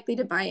more likely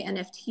to buy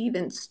NFT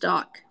than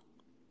stock,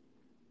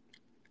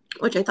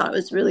 which I thought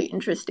was really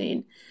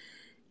interesting.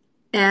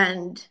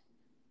 And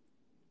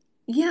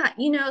yeah,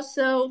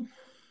 so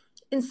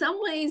in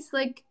some ways,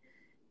 like,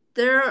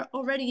 there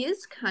already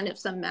is kind of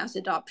some mass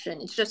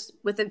adoption. It's just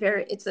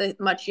it's a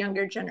much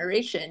younger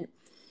generation.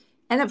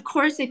 And of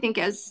course, I think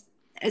as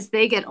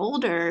they get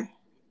older,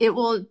 it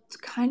will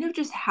kind of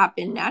just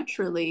happen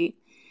naturally.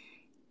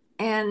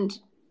 And,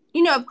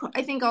 of course,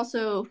 I think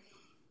also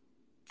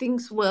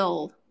things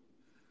will,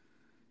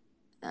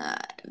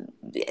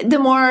 the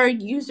more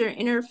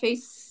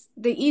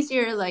the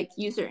easier like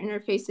user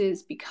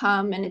interfaces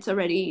become, and it's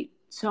already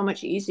so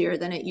much easier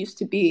than it used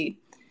to be,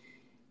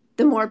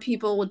 the more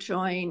people will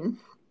join.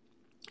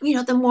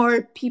 The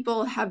more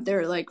people have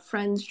their like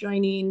friends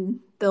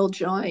joining, they'll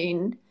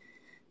join.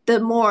 The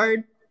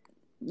more,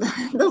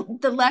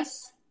 the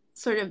less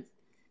sort of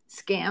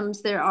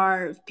scams there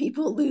are of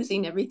people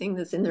losing everything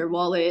that's in their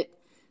wallet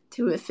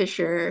to a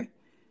fisher.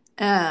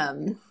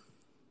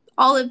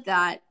 All of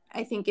that,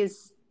 I think,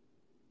 it's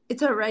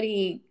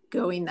already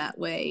going that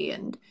way.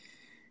 And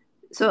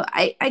so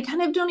I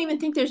kind of don't even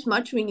think there's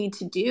much we need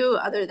to do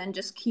other than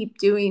just keep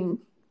doing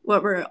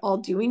what we're all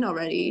doing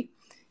already.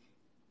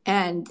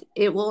 And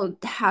it will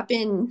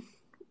happen,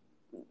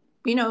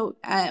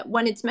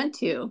 when it's meant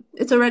to.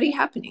 It's already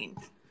happening.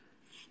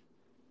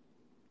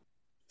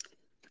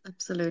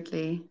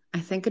 Absolutely. I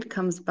think it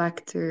comes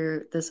back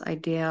to this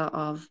idea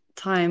of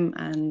time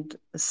and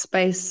the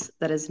space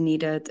that is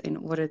needed in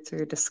order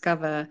to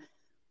discover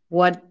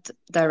what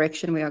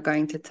direction we are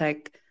going to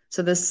take.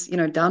 So this,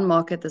 down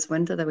market, this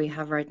winter that we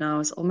have right now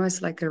is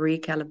almost like a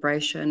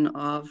recalibration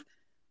of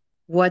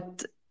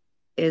what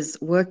is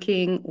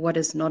working, what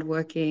is not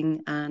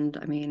working. And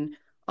I mean,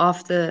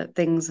 after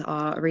things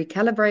are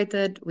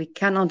recalibrated, we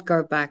cannot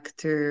go back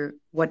to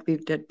what we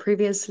did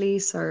previously.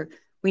 So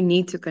we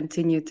need to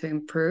continue to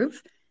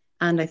improve.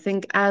 And I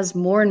think as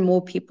more and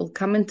more people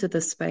come into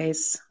the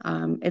space,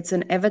 it's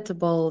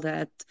inevitable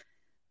that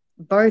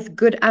both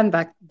good and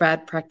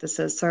bad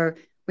practices. So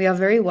we are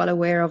very well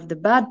aware of the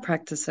bad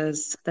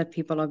practices that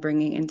people are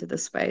bringing into the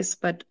space,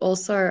 but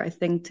also I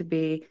think to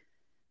be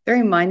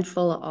very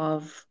mindful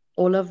of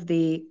all of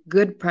the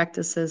good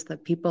practices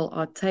that people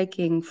are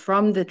taking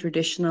from the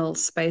traditional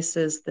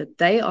spaces that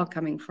they are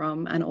coming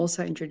from and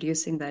also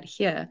introducing that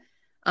here.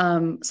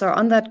 So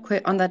on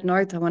that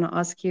note, I want to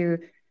ask you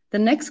the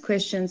next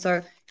question.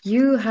 So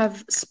you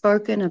have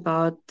spoken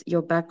about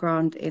your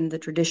background in the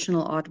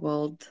traditional art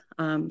world.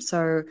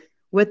 So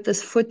with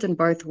this foot in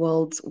both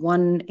worlds,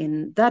 one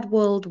in that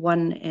world,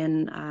 one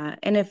in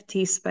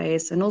NFT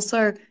space, and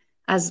also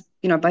as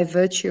you know, by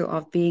virtue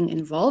of being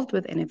involved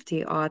with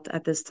NFT art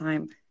at this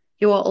time,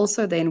 you are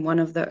also then one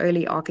of the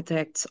early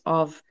architects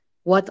of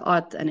what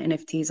art and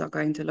NFTs are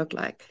going to look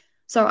like.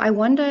 So I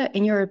wonder,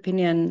 in your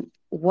opinion,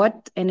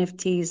 what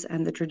NFTs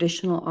and the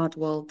traditional art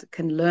world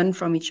can learn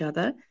from each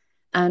other.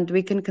 And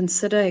we can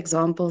consider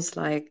examples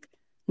like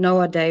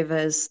Noah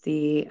Davis,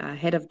 the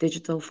head of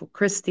digital for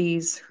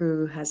Christie's,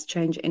 who has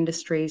changed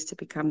industries to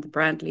become the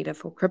brand leader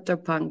for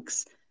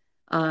CryptoPunks,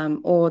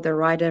 or the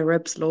Ryder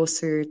Ripps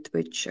lawsuit,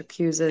 which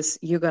accuses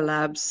Yuga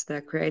Labs,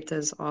 the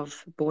creators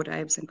of Bored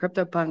Apes and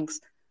CryptoPunks,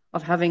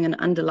 of having an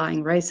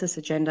underlying racist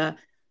agenda.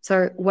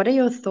 So, what are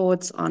your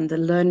thoughts on the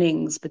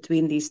learnings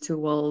between these two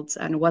worlds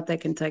and what they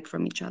can take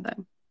from each other?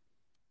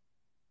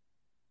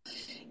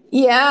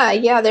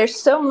 Yeah, there's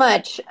so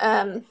much.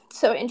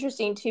 So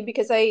interesting too,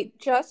 because I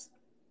just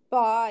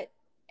bought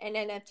an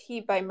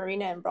NFT by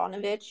Marina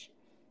Abramovich,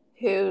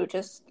 who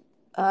just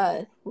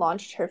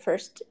launched her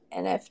first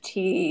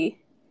NFT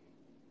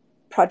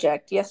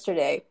project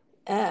yesterday.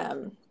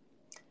 Um,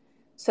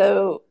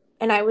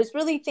 and I was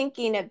really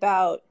thinking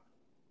about,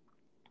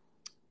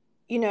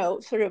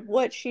 sort of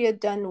what she had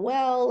done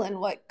well and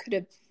what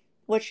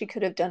she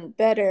could have done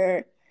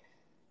better.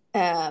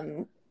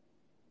 And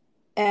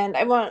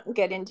I won't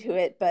get into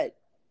it, but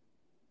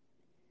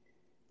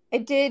I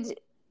did.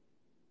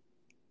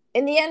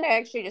 In the end, I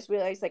actually just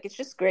realized, like, it's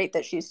just great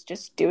that she's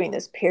just doing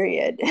this,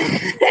 period.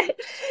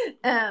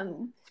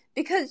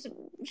 Because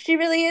she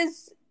really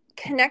is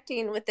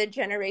connecting with a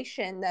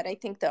generation that I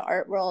think the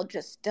art world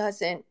just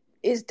doesn't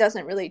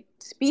really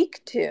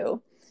speak to.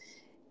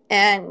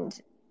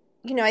 And,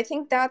 I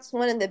think that's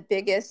one of the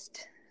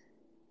biggest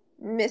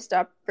missed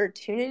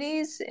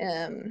opportunities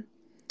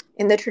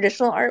in the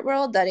traditional art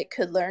world that it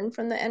could learn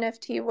from the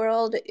NFT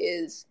world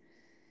is,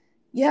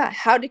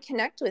 how to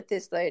connect with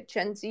this like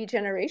Gen Z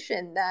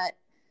generation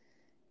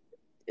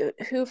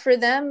who for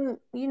them,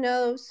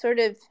 sort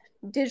of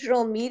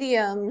digital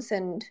mediums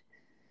and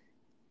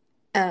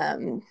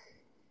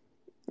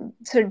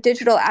sort of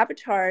digital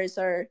avatars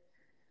are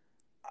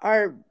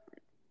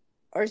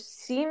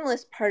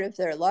seamless part of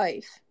their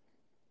life.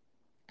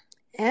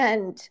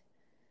 And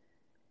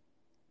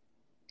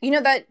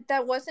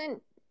that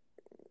wasn't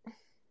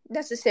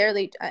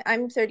necessarily.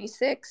 I'm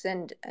 36,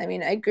 and I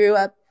mean, I grew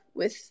up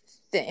with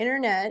the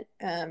internet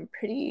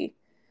pretty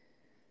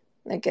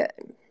like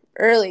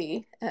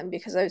early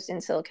because I was in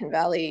Silicon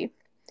Valley.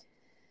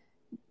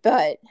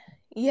 But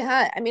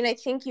I mean, I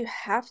think you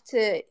have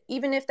to,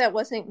 even if that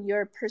wasn't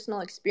your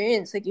personal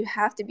experience, like, you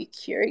have to be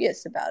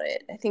curious about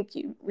it. I think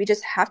we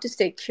just have to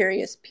stay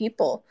curious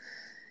people,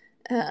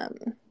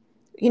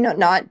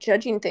 not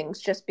judging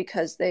things just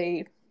because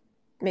they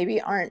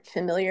maybe aren't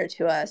familiar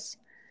to us.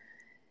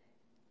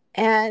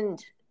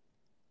 And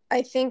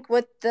I think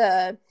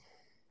because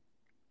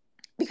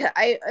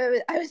I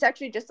was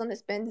actually just on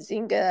this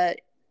Benzinga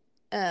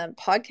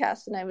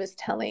podcast, and I was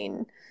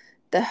telling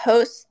the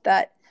host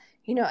that,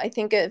 I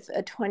think if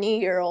a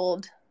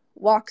 20-year-old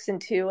walks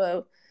into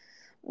a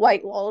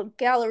white walled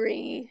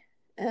gallery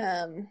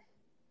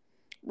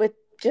with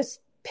just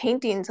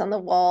paintings on the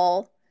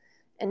wall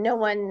and no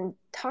one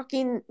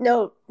talking,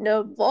 no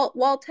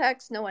wall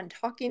text, no one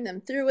talking them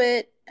through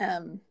it,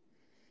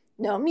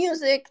 no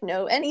music,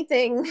 no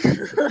anything,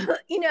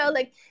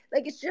 like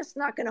it's just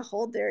not going to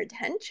hold their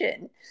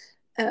attention.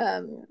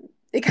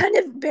 It kind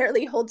of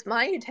barely holds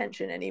my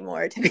attention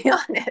anymore, to be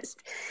honest.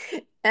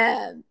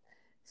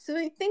 So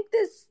I think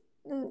this,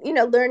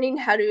 learning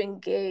how to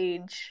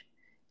engage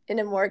in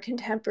a more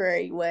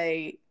contemporary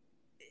way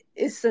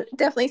is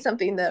definitely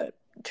something the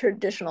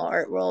traditional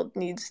art world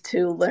needs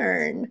to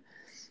learn.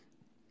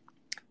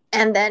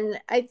 And then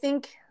I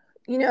think,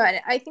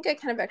 I think I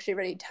kind of actually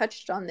already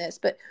touched on this,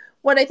 but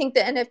what I think the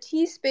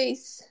NFT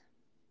space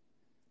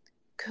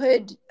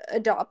could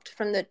adopt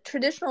from the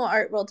traditional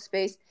art world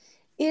space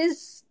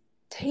is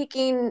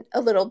taking a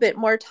little bit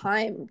more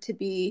time to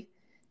do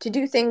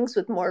things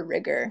with more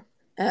rigor.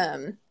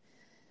 And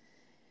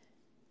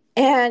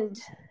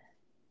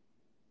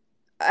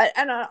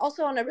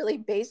also on a really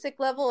basic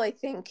level, I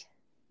think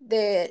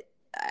that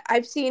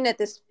I've seen at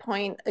this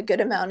point a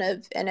good amount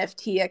of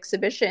NFT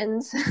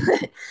exhibitions.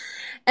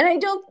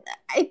 And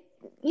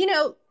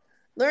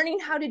learning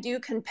how to do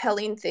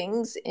compelling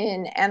things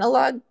in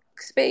analog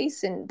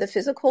space in the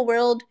physical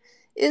world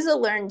is a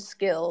learned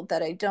skill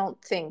that I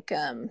don't think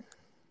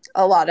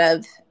a lot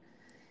of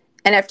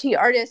NFT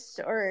artists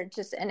or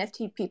just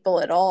NFT people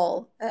at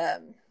all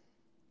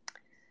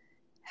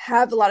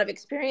have a lot of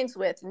experience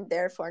with, and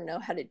therefore know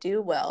how to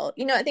do well.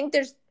 I think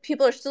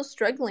people are still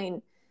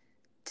struggling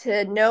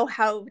to know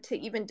how to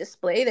even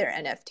display their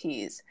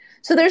NFTs.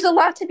 So there's a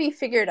lot to be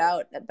figured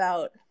out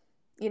about,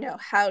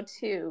 how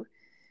to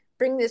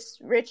bring this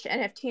rich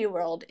NFT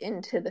world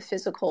into the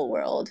physical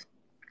world,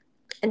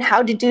 and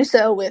how to do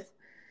so with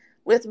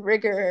with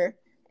rigor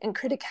and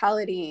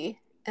criticality,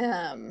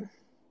 and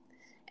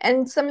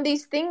some of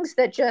these things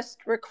that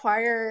just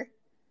require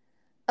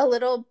a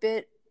little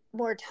bit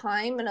more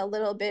time and a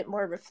little bit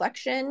more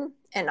reflection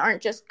and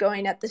aren't just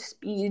going at the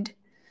speed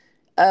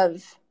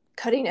of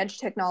cutting edge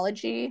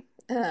technology.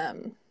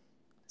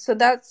 So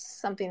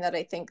that's something that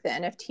I think the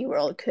NFT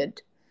world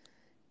could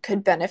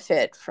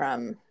benefit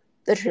from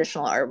the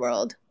traditional art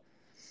world.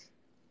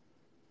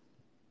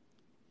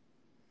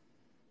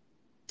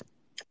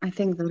 I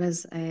think that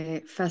is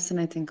a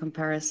fascinating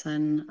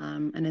comparison,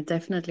 and it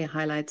definitely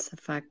highlights the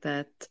fact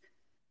that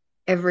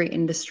every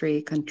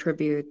industry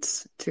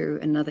contributes to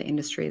another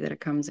industry that it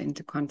comes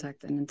into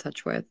contact and in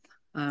touch with.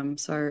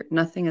 So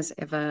nothing is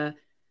ever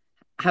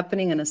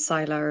happening in a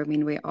silo. I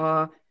mean, we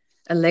are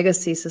a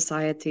legacy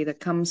society that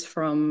comes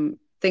from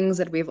things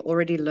that we've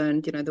already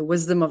learned, the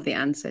wisdom of the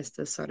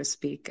ancestors, so to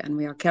speak, and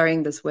we are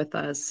carrying this with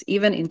us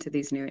even into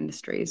these new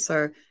industries.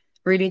 So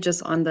really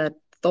just on the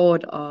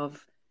thought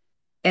of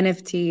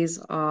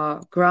NFTs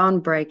are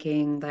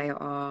groundbreaking. They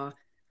are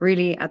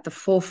really at the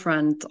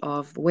forefront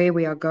of where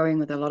we are going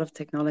with a lot of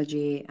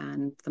technology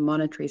and the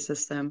monetary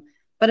system.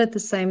 But at the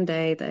same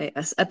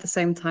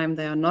time,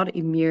 they are not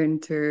immune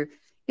to,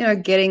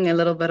 getting a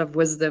little bit of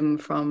wisdom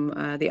from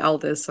the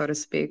elders, so to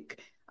speak.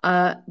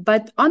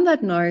 But on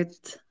that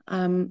note,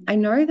 I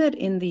know that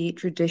in the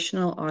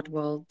traditional art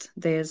world,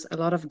 there's a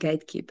lot of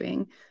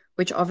gatekeeping,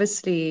 which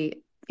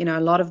obviously,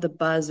 a lot of the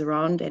buzz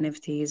around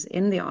NFTs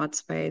in the art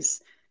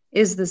space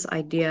is this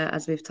idea,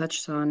 as we've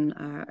touched on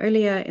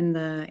earlier in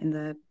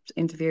the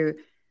interview,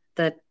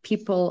 that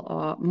people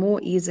are more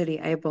easily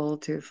able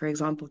to, for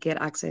example,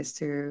 get access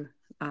to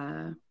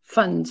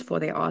funds for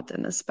their art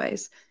in this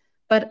space.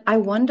 But I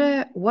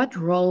wonder, what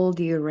role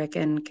do you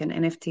reckon can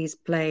NFTs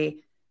play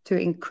to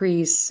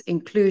increase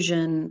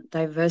inclusion,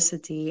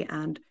 diversity,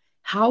 and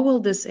how will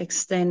this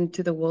extend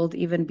to the world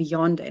even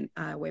beyond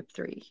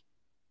Web3?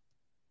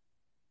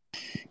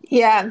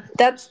 Yeah,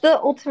 that's the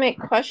ultimate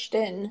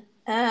question.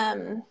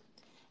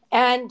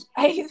 And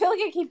I feel like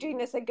I keep doing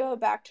this. I go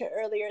back to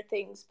earlier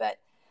things, but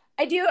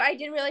I did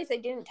realize I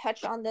didn't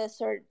touch on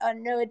this or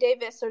on Noah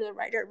Davis or the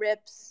writer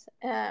Rips.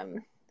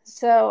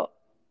 So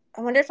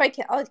I wonder if I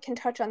can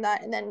touch on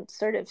that and then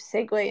sort of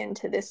segue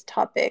into this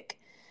topic.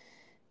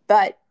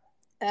 But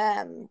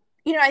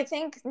I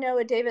think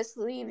Noah Davis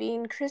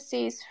leaving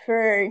Christie's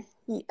for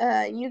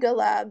Yuga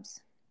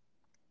Labs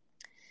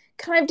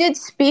kind of did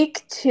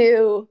speak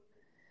to.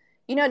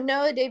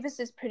 Noah Davis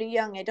is pretty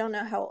young. I don't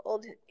know how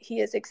old he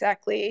is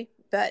exactly,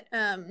 but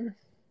I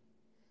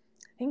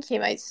think he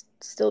might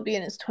still be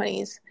in his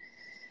 20s.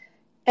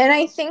 And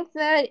I think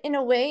that in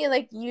a way,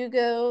 like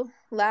Yugo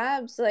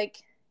Labs,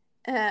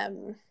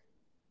 and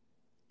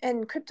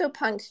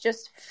CryptoPunks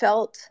just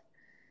felt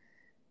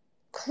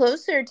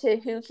closer to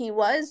who he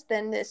was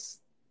than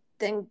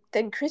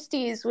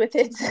Christie's with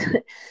its,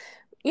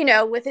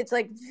 with its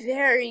like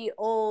very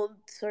old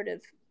sort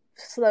of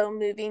slow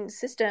moving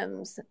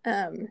systems.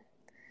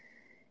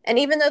 And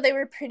even though they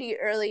were pretty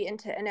early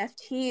into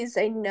NFTs,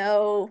 I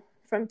know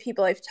from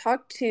people I've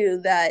talked to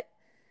that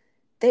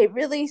they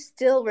really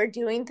still were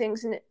doing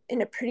things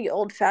in a pretty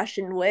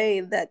old-fashioned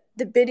way, that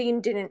the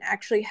bidding didn't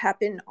actually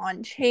happen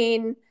on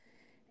chain.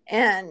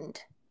 And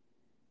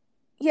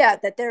yeah,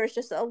 that there was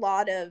just a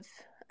lot of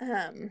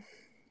that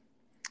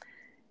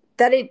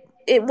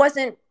it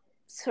wasn't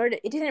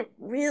it didn't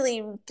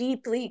really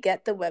deeply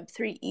get the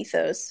Web3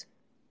 ethos.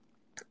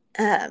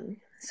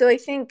 So I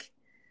think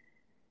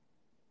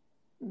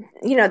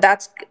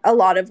that's a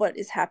lot of what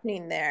is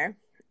happening there.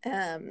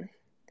 And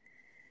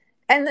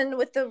then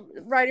with the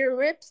writer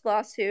Rips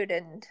lawsuit,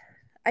 and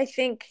I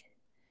think,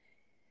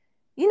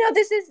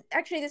 this is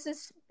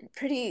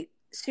pretty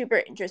super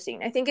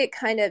interesting. I think it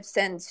kind of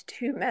sends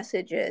two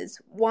messages.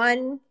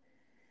 One,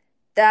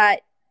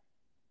 that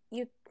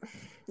you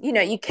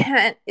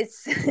can't,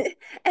 it's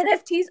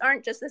NFTs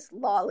aren't just this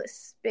lawless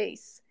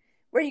space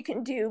where you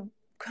can do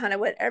kind of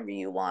whatever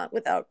you want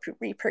without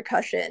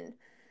repercussion.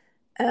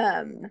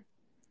 And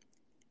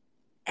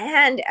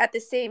at the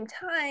same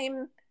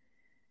time,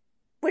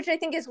 which I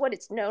think is what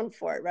it's known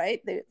for, right?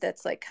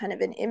 That's like kind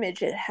of an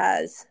image it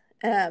has,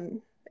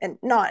 and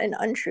not an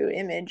untrue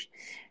image.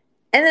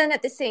 And then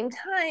at the same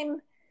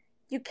time,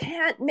 you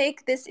can't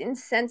make this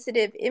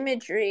insensitive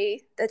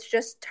imagery that's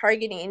just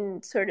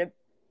targeting sort of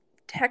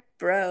tech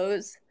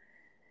bros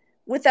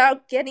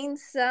without getting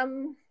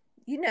some,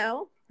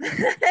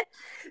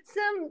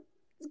 some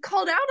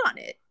called out on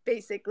it,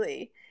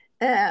 basically.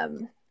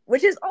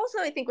 Which is also,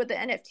 I think, what the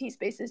NFT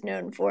space is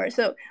known for.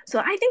 So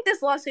I think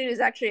this lawsuit is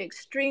actually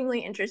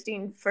extremely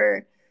interesting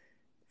for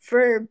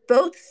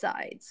both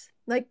sides.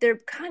 Like they're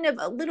kind of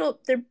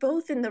they're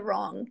both in the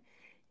wrong.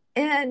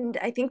 And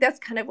I think that's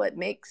kind of what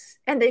makes,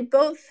 and they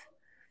both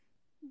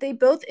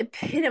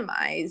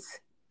epitomize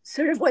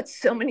sort of what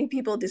so many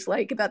people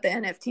dislike about the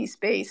NFT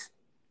space,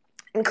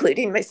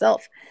 including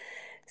myself.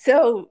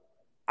 So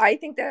I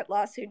think that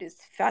lawsuit is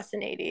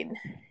fascinating.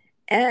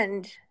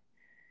 And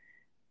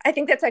I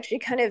think that's actually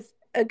kind of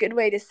a good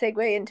way to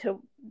segue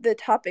into the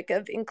topic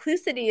of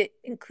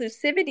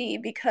inclusivity,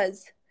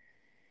 because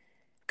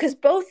because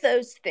both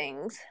those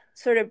things,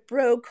 sort of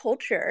bro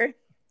culture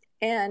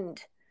and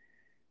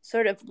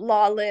sort of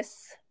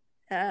lawless,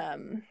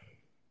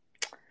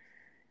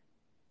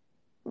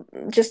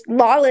 just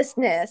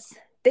lawlessness,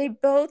 they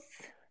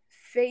both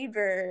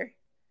favor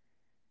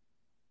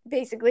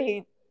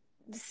basically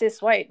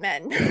cis white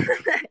men.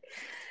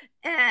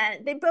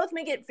 And they both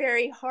make it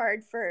very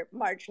hard for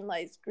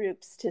marginalized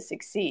groups to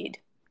succeed.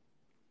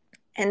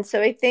 And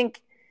so I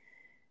think,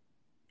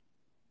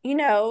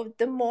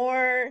 the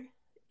more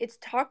it's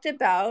talked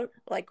about,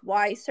 like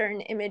why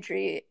certain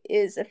imagery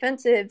is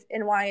offensive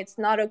and why it's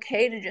not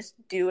okay to just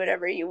do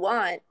whatever you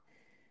want,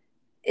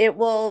 it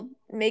will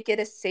make it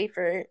a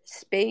safer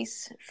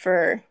space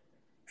for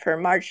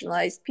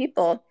marginalized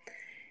people.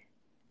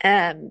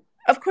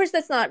 Of course,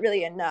 that's not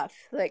really enough.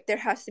 Like, there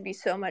has to be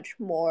so much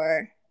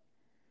more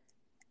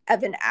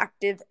of an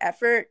active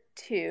effort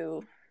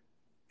to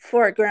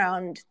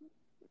foreground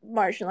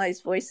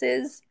marginalized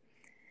voices.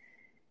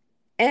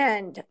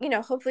 And,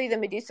 hopefully the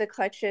Medusa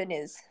collection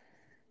is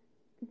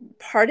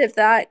part of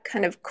that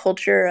kind of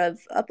culture of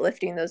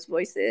uplifting those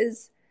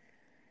voices.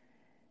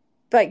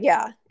 But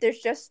yeah, there's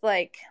just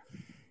like,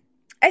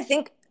 I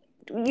think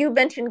you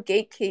mentioned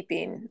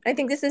gatekeeping. I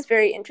think this is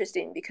very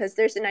interesting because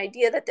there's an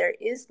idea that there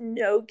is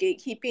no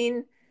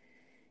gatekeeping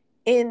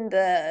in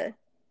the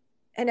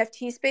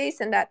NFT space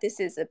and that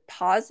this is a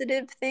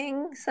positive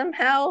thing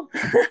somehow.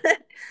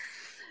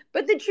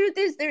 But the truth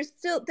is there's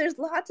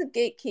lots of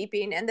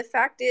gatekeeping, and the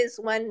fact is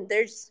when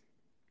there's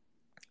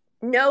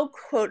no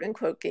quote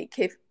unquote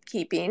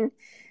gatekeeping,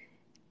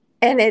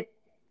 and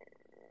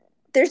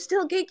there's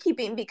still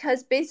gatekeeping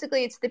because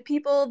basically it's the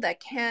people that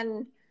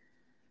can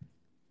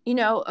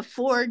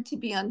afford to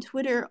be on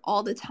Twitter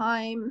all the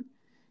time,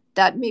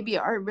 that maybe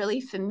are really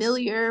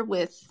familiar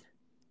with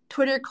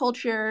Twitter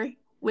culture,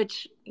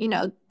 which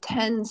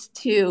tends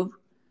to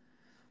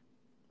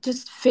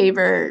just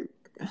favor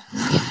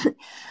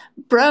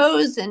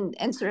bros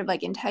and sort of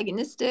like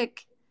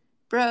antagonistic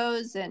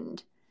bros.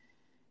 And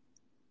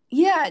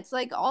yeah, it's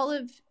like all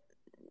of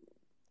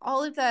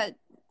that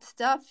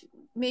stuff,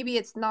 maybe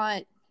it's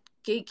not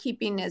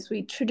gatekeeping as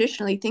we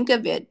traditionally think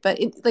of it, but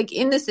like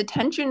in this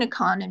attention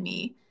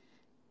economy,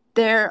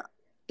 there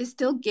is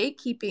still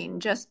gatekeeping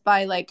just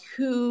by like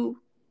who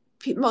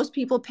most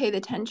people pay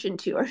attention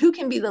to, or who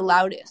can be the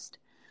loudest,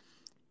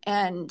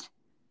 and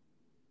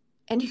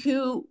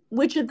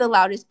which of the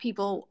loudest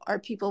people are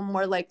people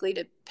more likely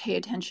to pay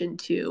attention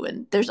to.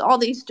 And there's all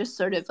these just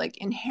sort of like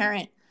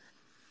inherent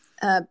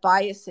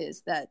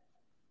biases that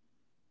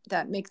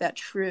make that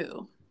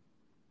true.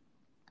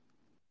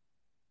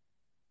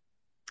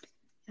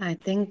 I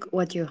think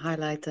what you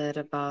highlighted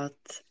about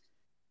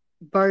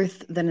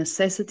both the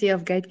necessity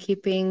of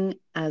gatekeeping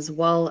as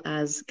well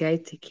as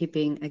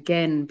gatekeeping,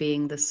 again,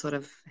 being this sort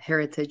of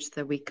heritage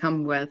that we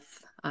come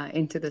with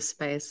into the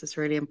space is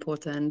really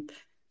important,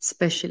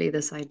 especially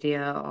this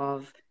idea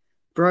of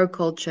bro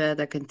culture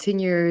that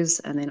continues,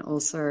 and then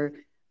also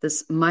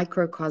this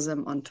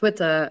microcosm on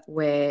Twitter,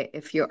 where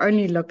if you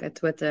only look at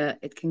Twitter,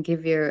 it can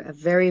give you a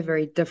very,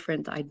 very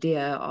different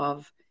idea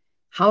of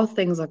how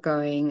things are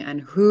going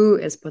and who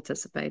is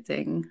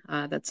participating.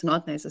 That's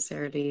not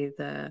necessarily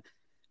the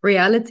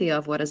reality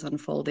of what is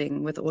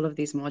unfolding with all of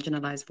these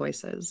marginalized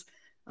voices.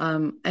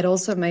 It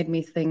also made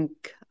me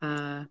think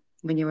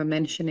when you were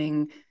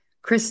mentioning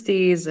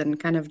Christie's and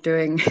kind of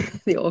doing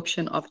the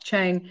auction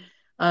off-chain,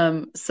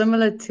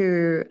 similar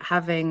to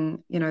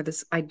having,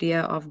 this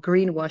idea of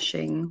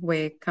greenwashing,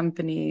 where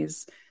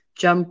companies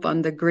jump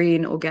on the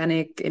green,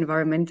 organic,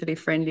 environmentally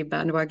friendly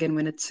bandwagon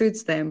when it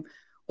suits them,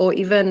 or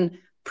even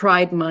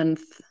Pride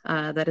Month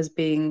that is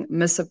being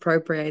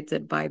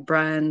misappropriated by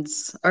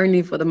brands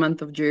only for the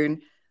month of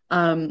June.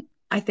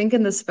 I think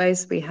in this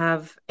space we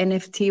have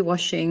NFT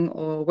washing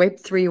or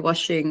Web3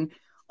 washing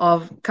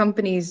of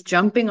companies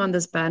jumping on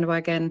this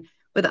bandwagon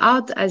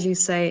without, as you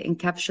say,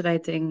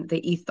 encapsulating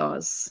the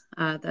ethos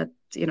that,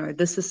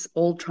 this is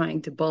all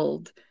trying to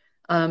build.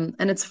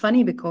 And it's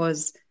funny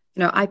because,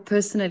 I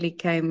personally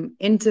came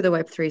into the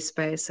Web3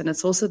 space, and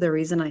it's also the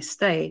reason I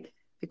stay,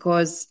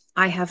 because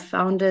I have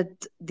found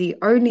it the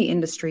only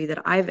industry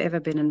that I've ever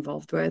been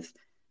involved with.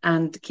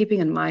 And keeping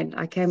in mind,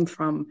 I came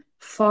from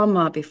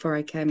pharma before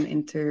I came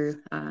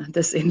into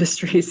this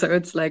industry. So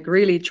it's like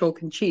really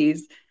chalk and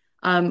cheese,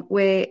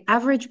 where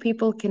average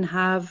people can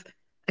have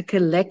a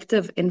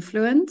collective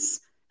influence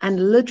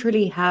and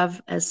literally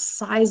have a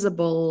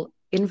sizable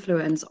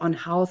influence on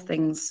how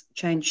things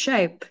change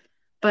shape.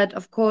 But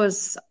of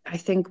course, I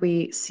think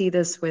we see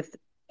this with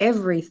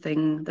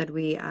everything that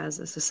we as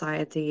a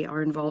society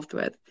are involved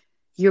with.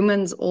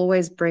 Humans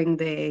always bring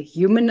their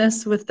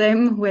humanness with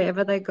them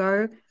wherever they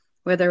go,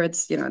 whether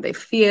it's, their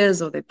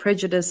fears or their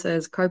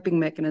prejudices, coping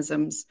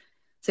mechanisms.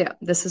 So yeah,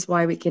 this is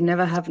why we can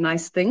never have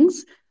nice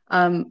things.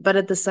 But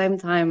at the same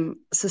time,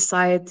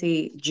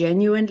 society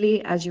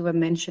genuinely, as you were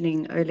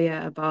mentioning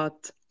earlier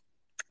about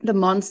the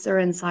monster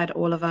inside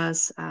all of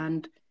us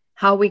and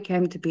how we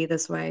came to be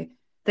this way,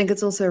 I think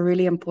it's also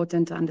really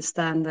important to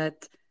understand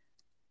that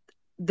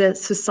the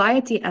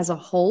society as a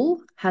whole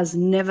has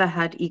never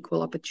had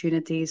equal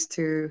opportunities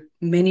to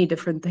many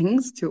different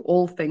things, to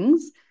all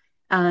things.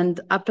 And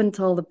up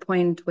until the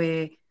point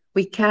where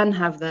we can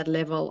have that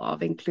level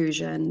of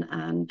inclusion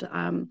and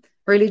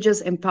really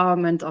just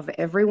empowerment of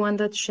everyone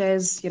that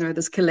shares,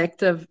 this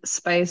collective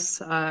space,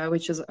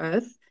 which is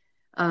Earth,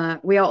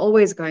 we are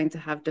always going to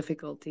have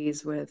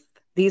difficulties with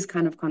these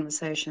kind of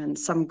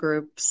conversations. Some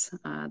groups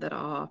that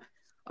are,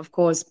 of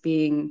course,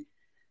 being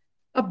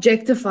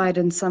objectified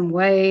in some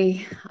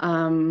way,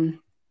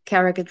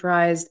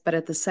 caricaturized, but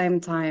at the same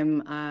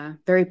time,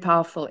 very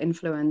powerful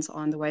influence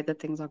on the way that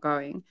things are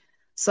going.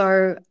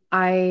 So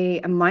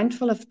I am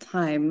mindful of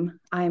time.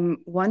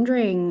 I'm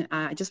wondering,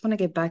 I just want to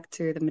get back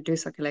to the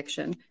Medusa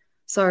collection.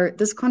 So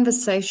this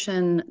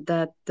conversation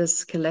that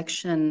this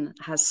collection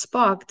has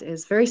sparked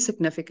is very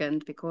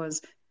significant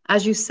because,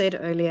 as you said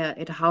earlier,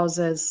 it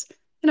houses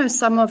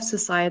some of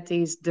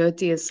society's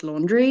dirtiest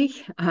laundry,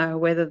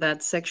 whether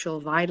that's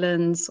sexual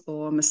violence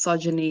or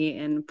misogyny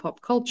in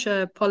pop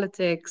culture,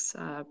 politics,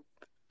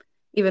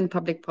 even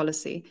public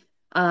policy.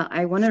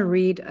 I want to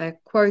read a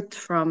quote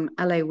from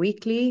LA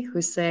Weekly,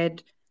 who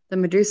said, "The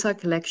Medusa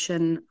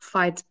collection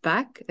fights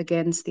back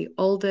against the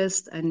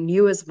oldest and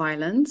newest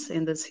violence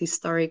in this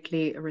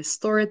historically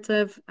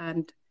restorative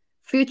and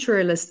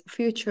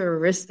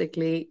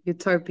futuristically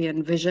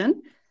utopian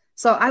vision."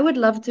 So I would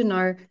love to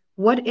know,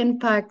 what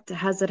impact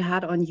has it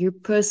had on you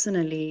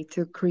personally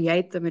to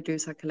create the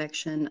Medusa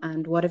collection,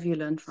 and what have you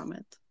learned from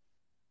it?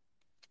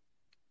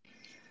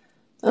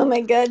 Oh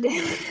my God.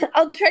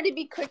 I'll try to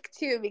be quick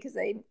too, because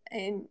I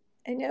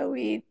know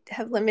we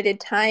have limited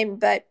time,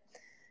 but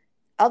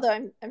although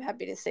I'm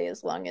happy to stay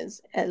as long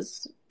as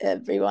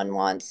everyone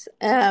wants.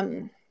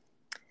 Yeah,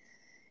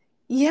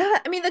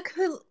 I mean,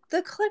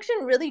 the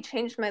collection really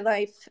changed my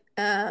life.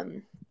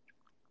 I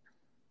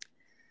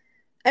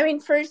mean,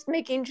 first,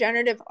 making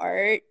generative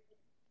art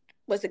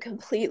was a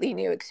completely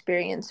new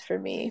experience for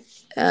me,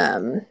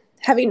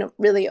 having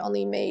really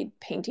only made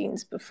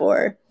paintings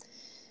before.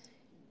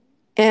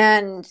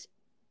 And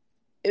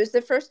it was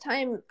the first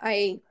time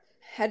I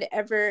had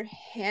ever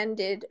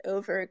handed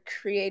over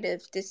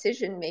creative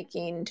decision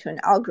making to an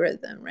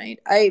algorithm, right?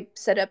 I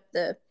set up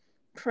the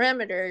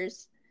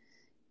parameters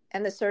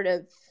and the sort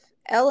of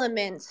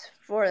elements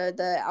for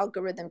the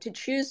algorithm to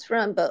choose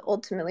from, but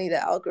ultimately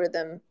the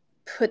algorithm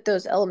put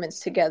those elements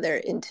together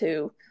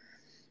into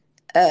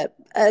a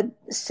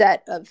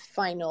set of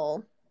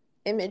final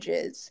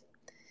images.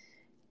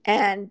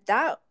 And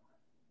that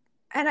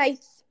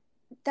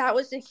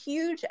was a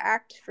huge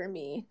act for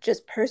me,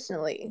 just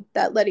personally,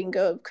 that letting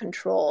go of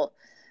control.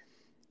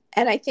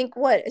 And I think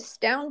what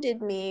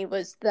astounded me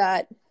was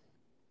that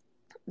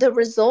the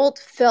result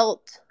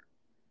felt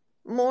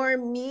more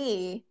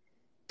me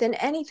than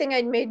anything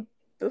I'd made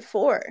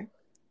before.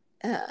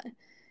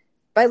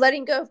 By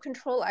letting go of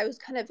control, I was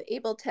kind of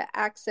able to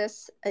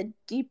access a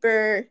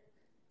deeper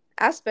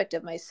aspect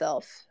of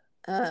myself.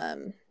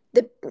 The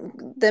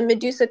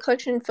Medusa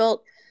collection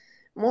felt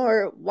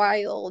more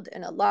wild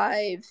and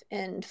alive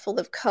and full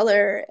of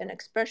color and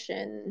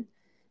expression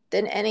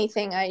than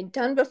anything I'd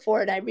done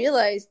before. And I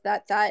realized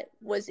that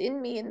was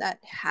in me, and that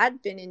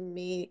had been in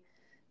me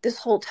this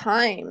whole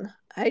time.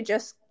 I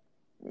just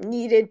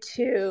needed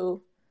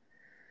to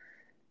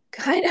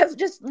kind of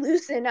just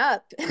loosen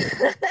up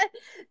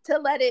to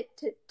let it,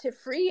 to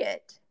free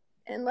it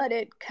and let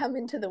it come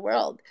into the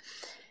world.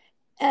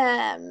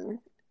 And,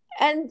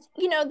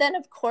 then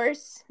of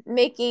course,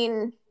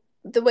 making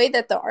the way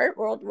that the art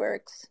world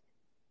works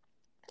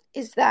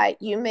is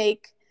that you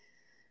make,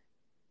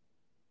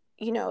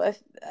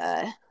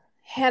 a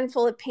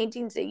handful of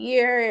paintings a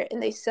year,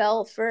 and they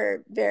sell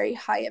for very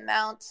high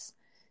amounts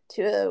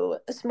to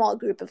a small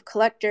group of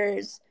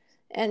collectors.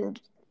 And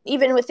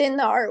even within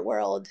the art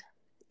world,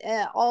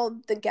 all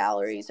the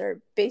galleries are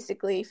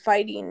basically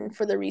fighting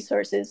for the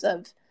resources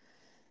of,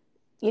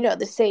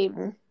 the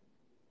same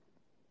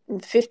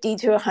 50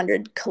 to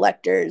 100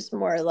 collectors,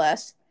 more or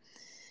less.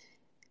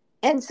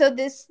 And so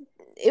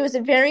it was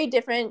a very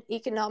different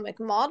economic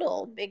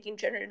model, making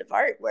generative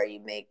art, where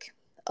you make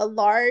a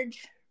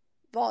large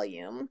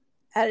volume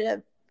at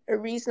a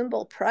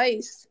reasonable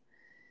price.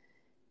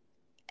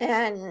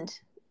 And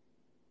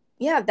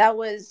yeah, that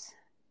was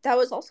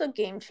also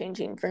game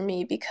changing for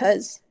me,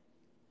 because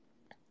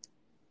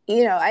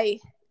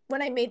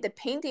when I made the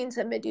paintings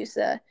of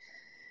Medusa,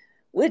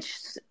 which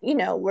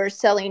were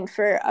selling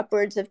for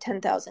upwards of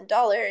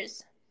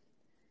 $10,000,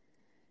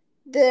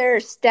 their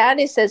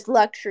status as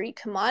luxury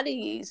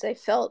commodities, I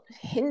felt,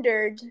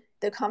 hindered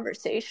the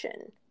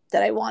conversation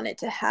that I wanted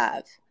to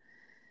have.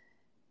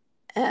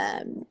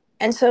 And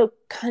so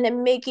kind of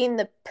making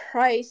the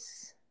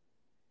price,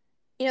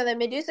 the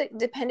Medusa,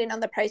 depending on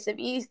the price of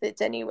ETH,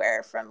 it's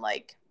anywhere from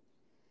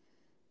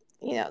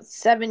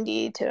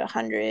 70 to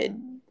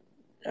 100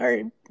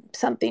 or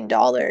something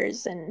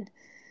dollars. And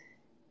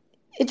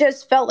it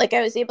just felt like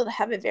I was able to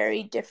have a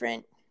very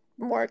different,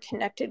 more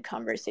connected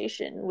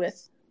conversation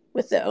with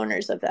the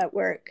owners of that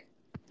work.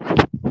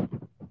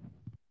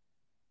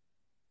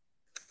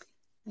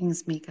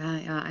 Thanks, Mieke.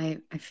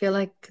 I feel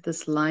like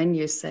this line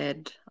you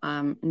said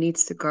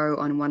needs to go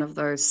on one of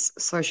those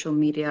social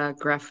media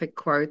graphic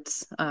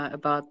quotes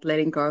about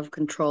letting go of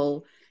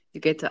control.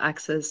 You get to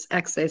access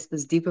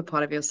this deeper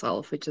part of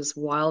yourself, which is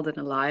wild and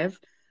alive.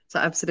 So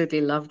I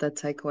absolutely love that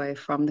takeaway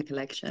from the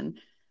collection.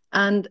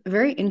 And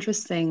very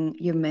interesting,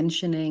 you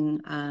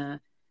mentioning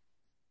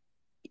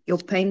your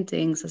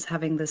paintings as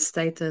having the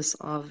status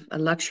of a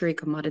luxury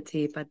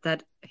commodity, but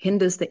that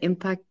hinders the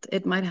impact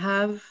it might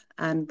have.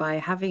 And by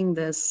having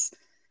this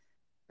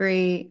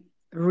very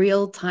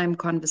real-time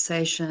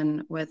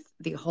conversation with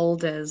the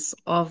holders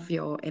of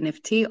your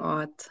NFT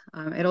art,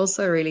 it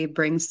also really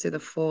brings to the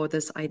fore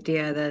this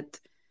idea that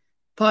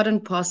part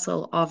and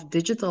parcel of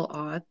digital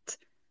art,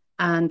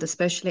 and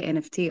especially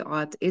NFT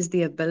art, is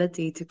the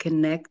ability to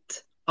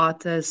connect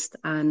artist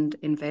and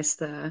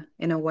investor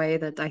in a way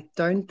that I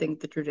don't think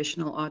the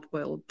traditional art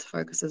world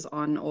focuses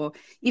on, or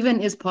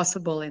even is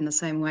possible in the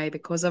same way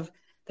because of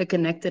the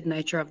connected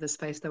nature of the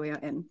space that we are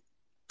in.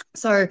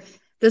 So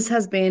this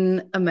has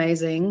been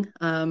amazing.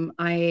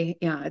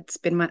 It's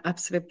been my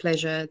absolute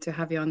pleasure to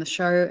have you on the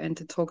show and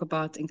to talk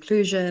about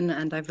inclusion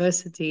and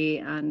diversity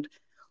and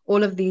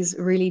all of these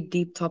really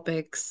deep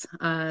topics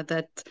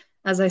that,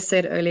 as I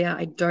said earlier,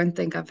 I don't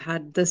think I've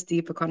had this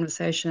deep a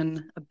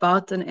conversation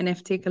about an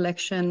NFT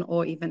collection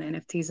or even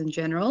NFTs in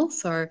general.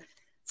 So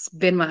it's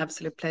been my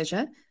absolute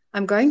pleasure.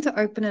 I'm going to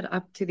open it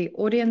up to the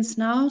audience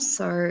now.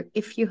 So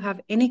if you have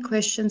any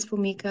questions for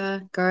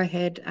Mieke, go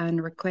ahead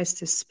and request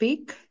to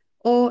speak.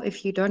 Or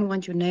if you don't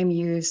want your name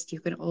used, you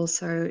can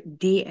also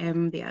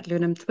DM the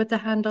Adlunum Twitter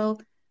handle,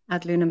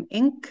 Adlunum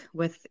Inc.,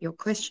 with your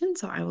question.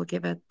 So I will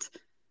give it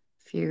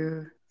a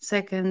few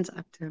seconds,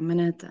 up to a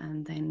minute,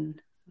 and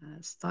then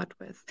start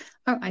with.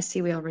 Oh, I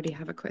see we already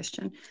have a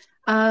question.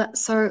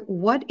 So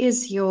what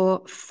is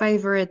your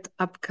favorite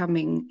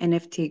upcoming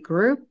NFT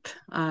group,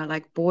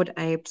 like Bored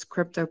Apes,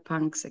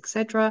 CryptoPunks,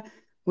 etc.?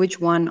 Which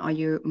one are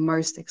you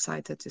most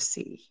excited to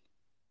see?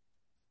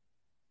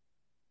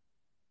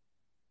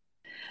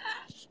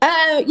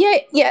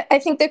 Yeah. I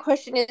think the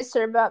question is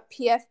sort of about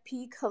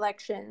PFP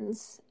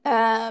collections,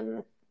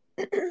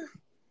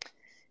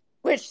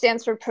 which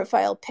stands for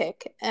profile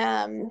pic.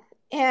 And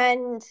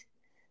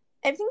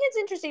I think it's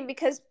interesting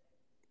because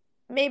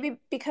maybe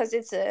because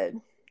it's a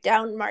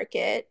down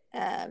market,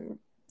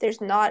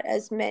 there's not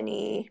as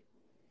many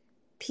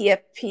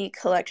PFP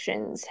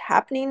collections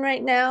happening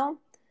right now.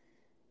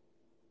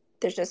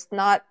 There's just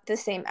not the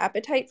same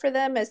appetite for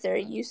them as there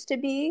used to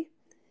be.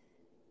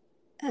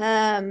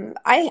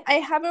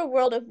 I have a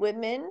World of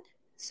Women,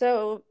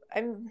 so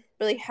I'm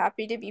really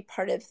happy to be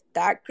part of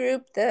that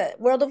group. The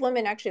World of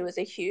Women actually was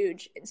a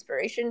huge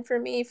inspiration for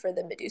me for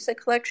the Medusa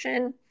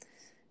collection,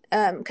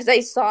 because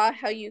I saw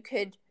how you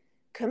could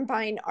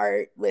combine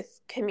art with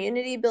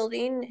community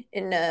building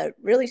in a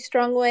really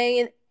strong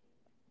way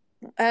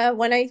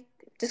when I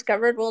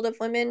discovered World of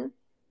Women.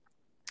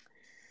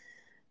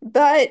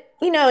 But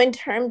in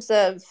terms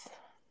of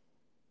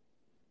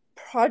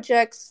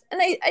projects,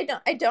 and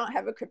I don't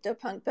have a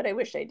CryptoPunk, but I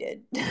wish I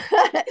did.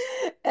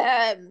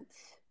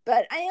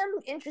 But I am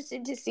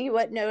interested to see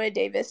what Noah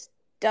Davis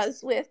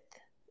does with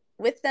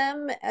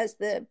them as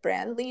the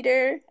brand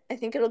leader. I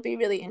think it'll be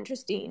really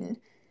interesting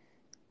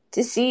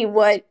to see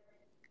what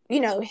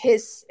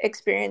his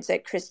experience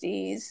at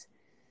Christie's,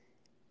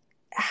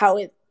 how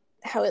it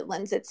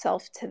lends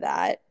itself to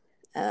that.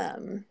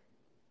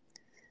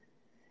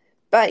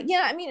 But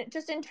yeah, I mean,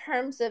 just in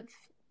terms of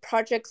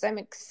projects I'm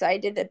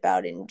excited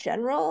about in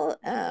general,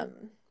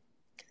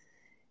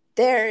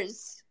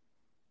 there's,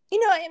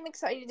 I am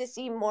excited to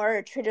see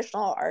more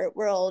traditional art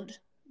world,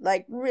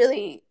 like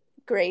really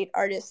great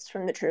artists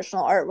from the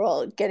traditional art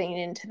world getting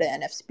into the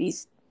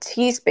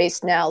NFT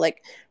space now,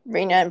 like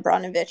Rena and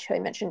Bronovich, who I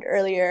mentioned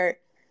earlier.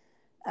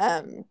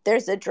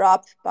 There's a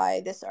drop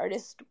by this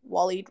artist,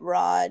 Waleed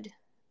Rod,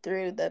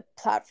 through the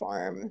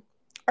platform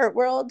Art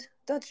World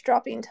that's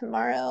dropping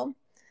tomorrow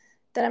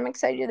that I'm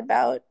excited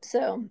about.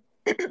 So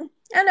I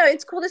don't know,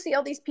 it's cool to see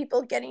all these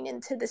people getting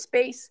into the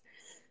space,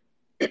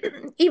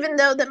 even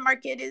though the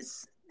market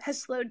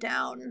has slowed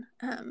down.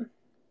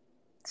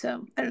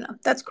 So I don't know,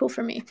 that's cool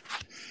for me.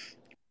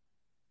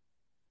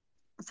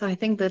 So I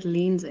think that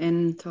leans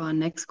into our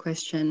next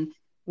question.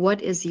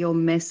 What is your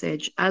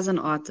message as an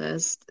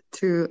artist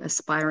to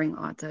aspiring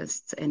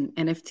artists in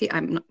NFT?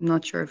 I'm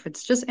not sure if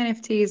it's just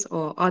NFTs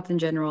or art in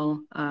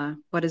general.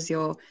 What is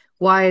your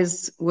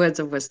wise words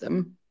of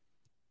wisdom?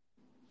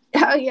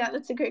 Oh yeah,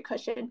 that's a great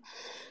question.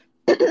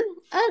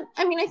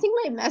 I mean, I think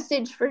my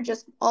message for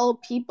just all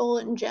people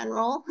in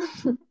general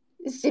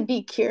is to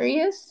be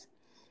curious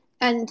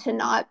and to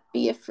not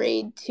be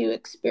afraid to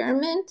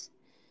experiment.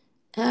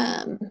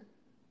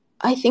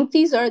 I think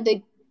these are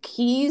the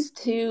keys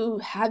to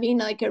having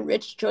like a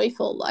rich,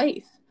 joyful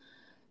life.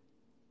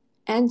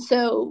 And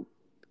so,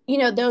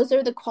 those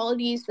are the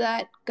qualities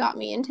that got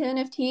me into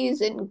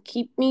NFTs and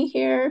keep me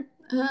here.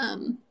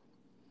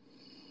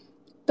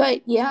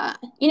 But yeah,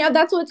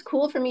 that's what's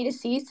cool for me to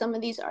see some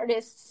of these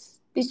artists,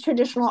 these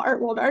traditional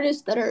art world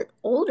artists that are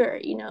older,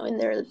 in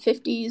their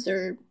 50s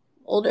or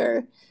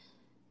older,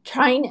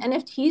 trying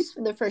NFTs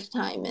for the first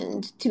time.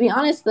 And to be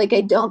honest, like,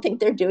 I don't think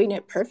they're doing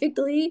it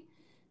perfectly,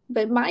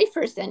 but my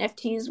first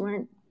NFTs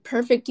weren't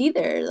perfect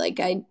either. Like,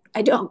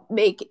 I don't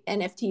make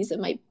NFTs of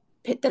my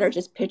that are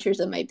just pictures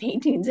of my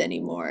paintings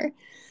anymore,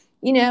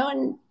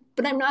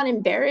 but I'm not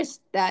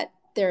embarrassed that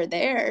they're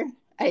there.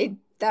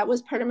 That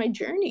was part of my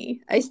journey.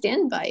 I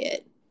stand by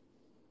it.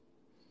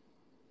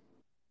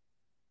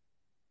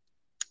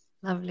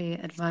 Lovely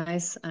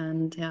advice.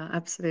 And yeah,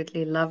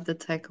 absolutely love the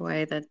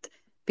takeaway that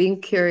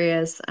being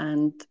curious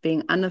and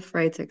being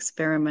unafraid to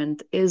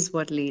experiment is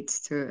what leads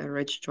to a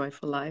rich,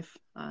 joyful life.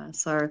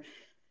 So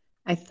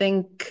I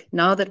think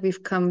now that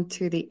we've come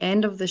to the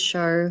end of the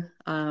show,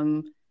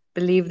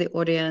 believe the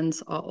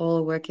audience are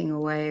all working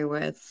away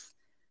with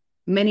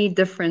many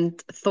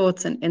different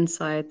thoughts and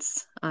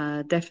insights.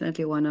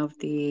 Definitely one of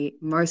the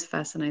most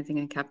fascinating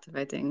and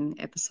captivating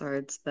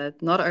episodes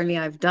that not only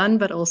I've done,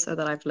 but also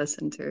that I've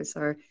listened to.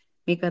 So,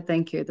 Mieke,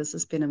 thank you. This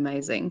has been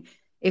amazing.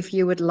 If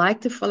you would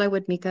like to follow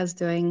what Mieke is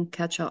doing,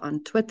 catch her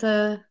on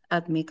Twitter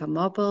at Mieke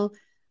Marple.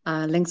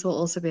 Links will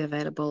also be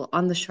available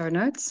on the show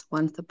notes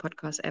once the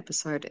podcast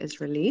episode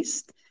is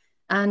released.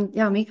 And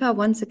yeah, Mieke,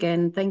 once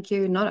again, thank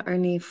you not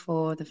only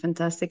for the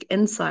fantastic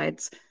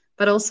insights,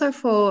 but also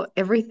for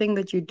everything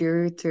that you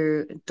do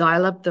to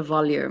dial up the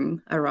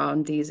volume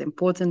around these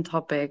important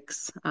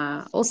topics,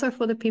 also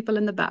for the people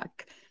in the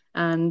back.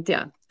 And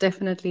yeah,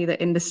 definitely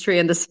the industry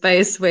and the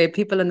space where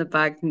people in the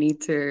back need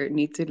to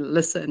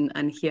listen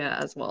and hear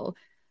as well.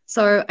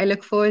 So I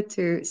look forward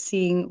to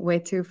seeing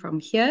where to from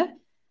here.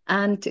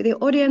 And to the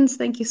audience,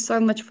 thank you so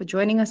much for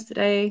joining us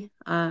today.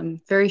 I'm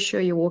very sure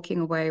you're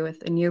walking away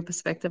with a new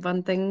perspective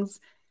on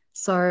things.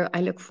 So I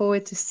look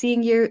forward to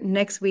seeing you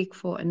next week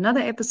for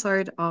another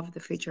episode of The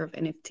Future of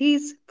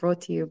NFTs,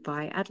 brought to you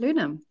by Ad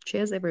Lunam.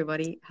 Cheers,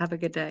 everybody. Have a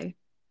good day.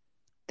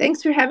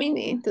 Thanks for having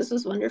me. This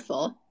was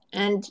wonderful.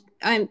 And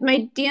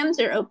my DMs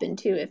are open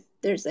too if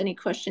there's any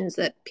questions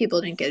that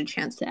people didn't get a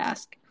chance to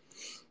ask.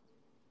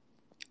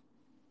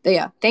 But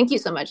yeah, thank you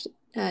so much,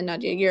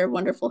 Nadia. You're a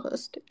wonderful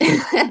host.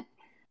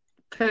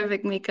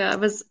 Perfect, Mieke. It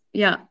was,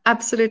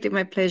 absolutely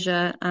my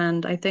pleasure.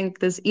 And I think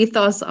this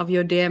ethos of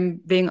your DM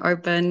being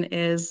open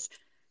is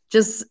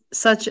just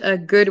such a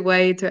good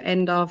way to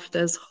end off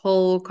this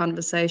whole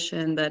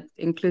conversation that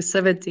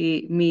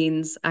inclusivity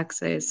means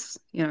access,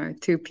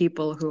 to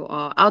people who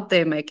are out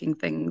there making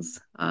things.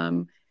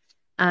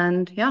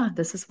 And yeah,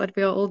 this is what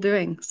we are all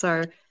doing.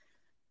 So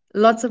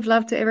lots of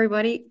love to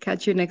everybody.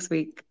 Catch you next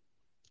week.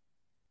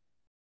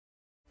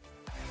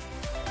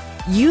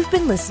 You've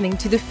been listening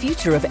to The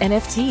Future of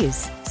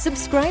NFTs.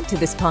 Subscribe to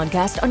this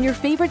podcast on your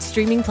favorite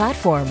streaming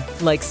platform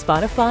like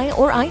Spotify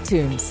or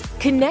iTunes.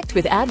 Connect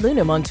with Ad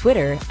Lunam on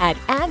Twitter at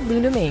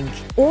AdLunamInc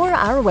or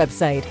our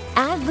website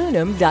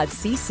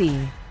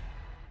adlunam.cc.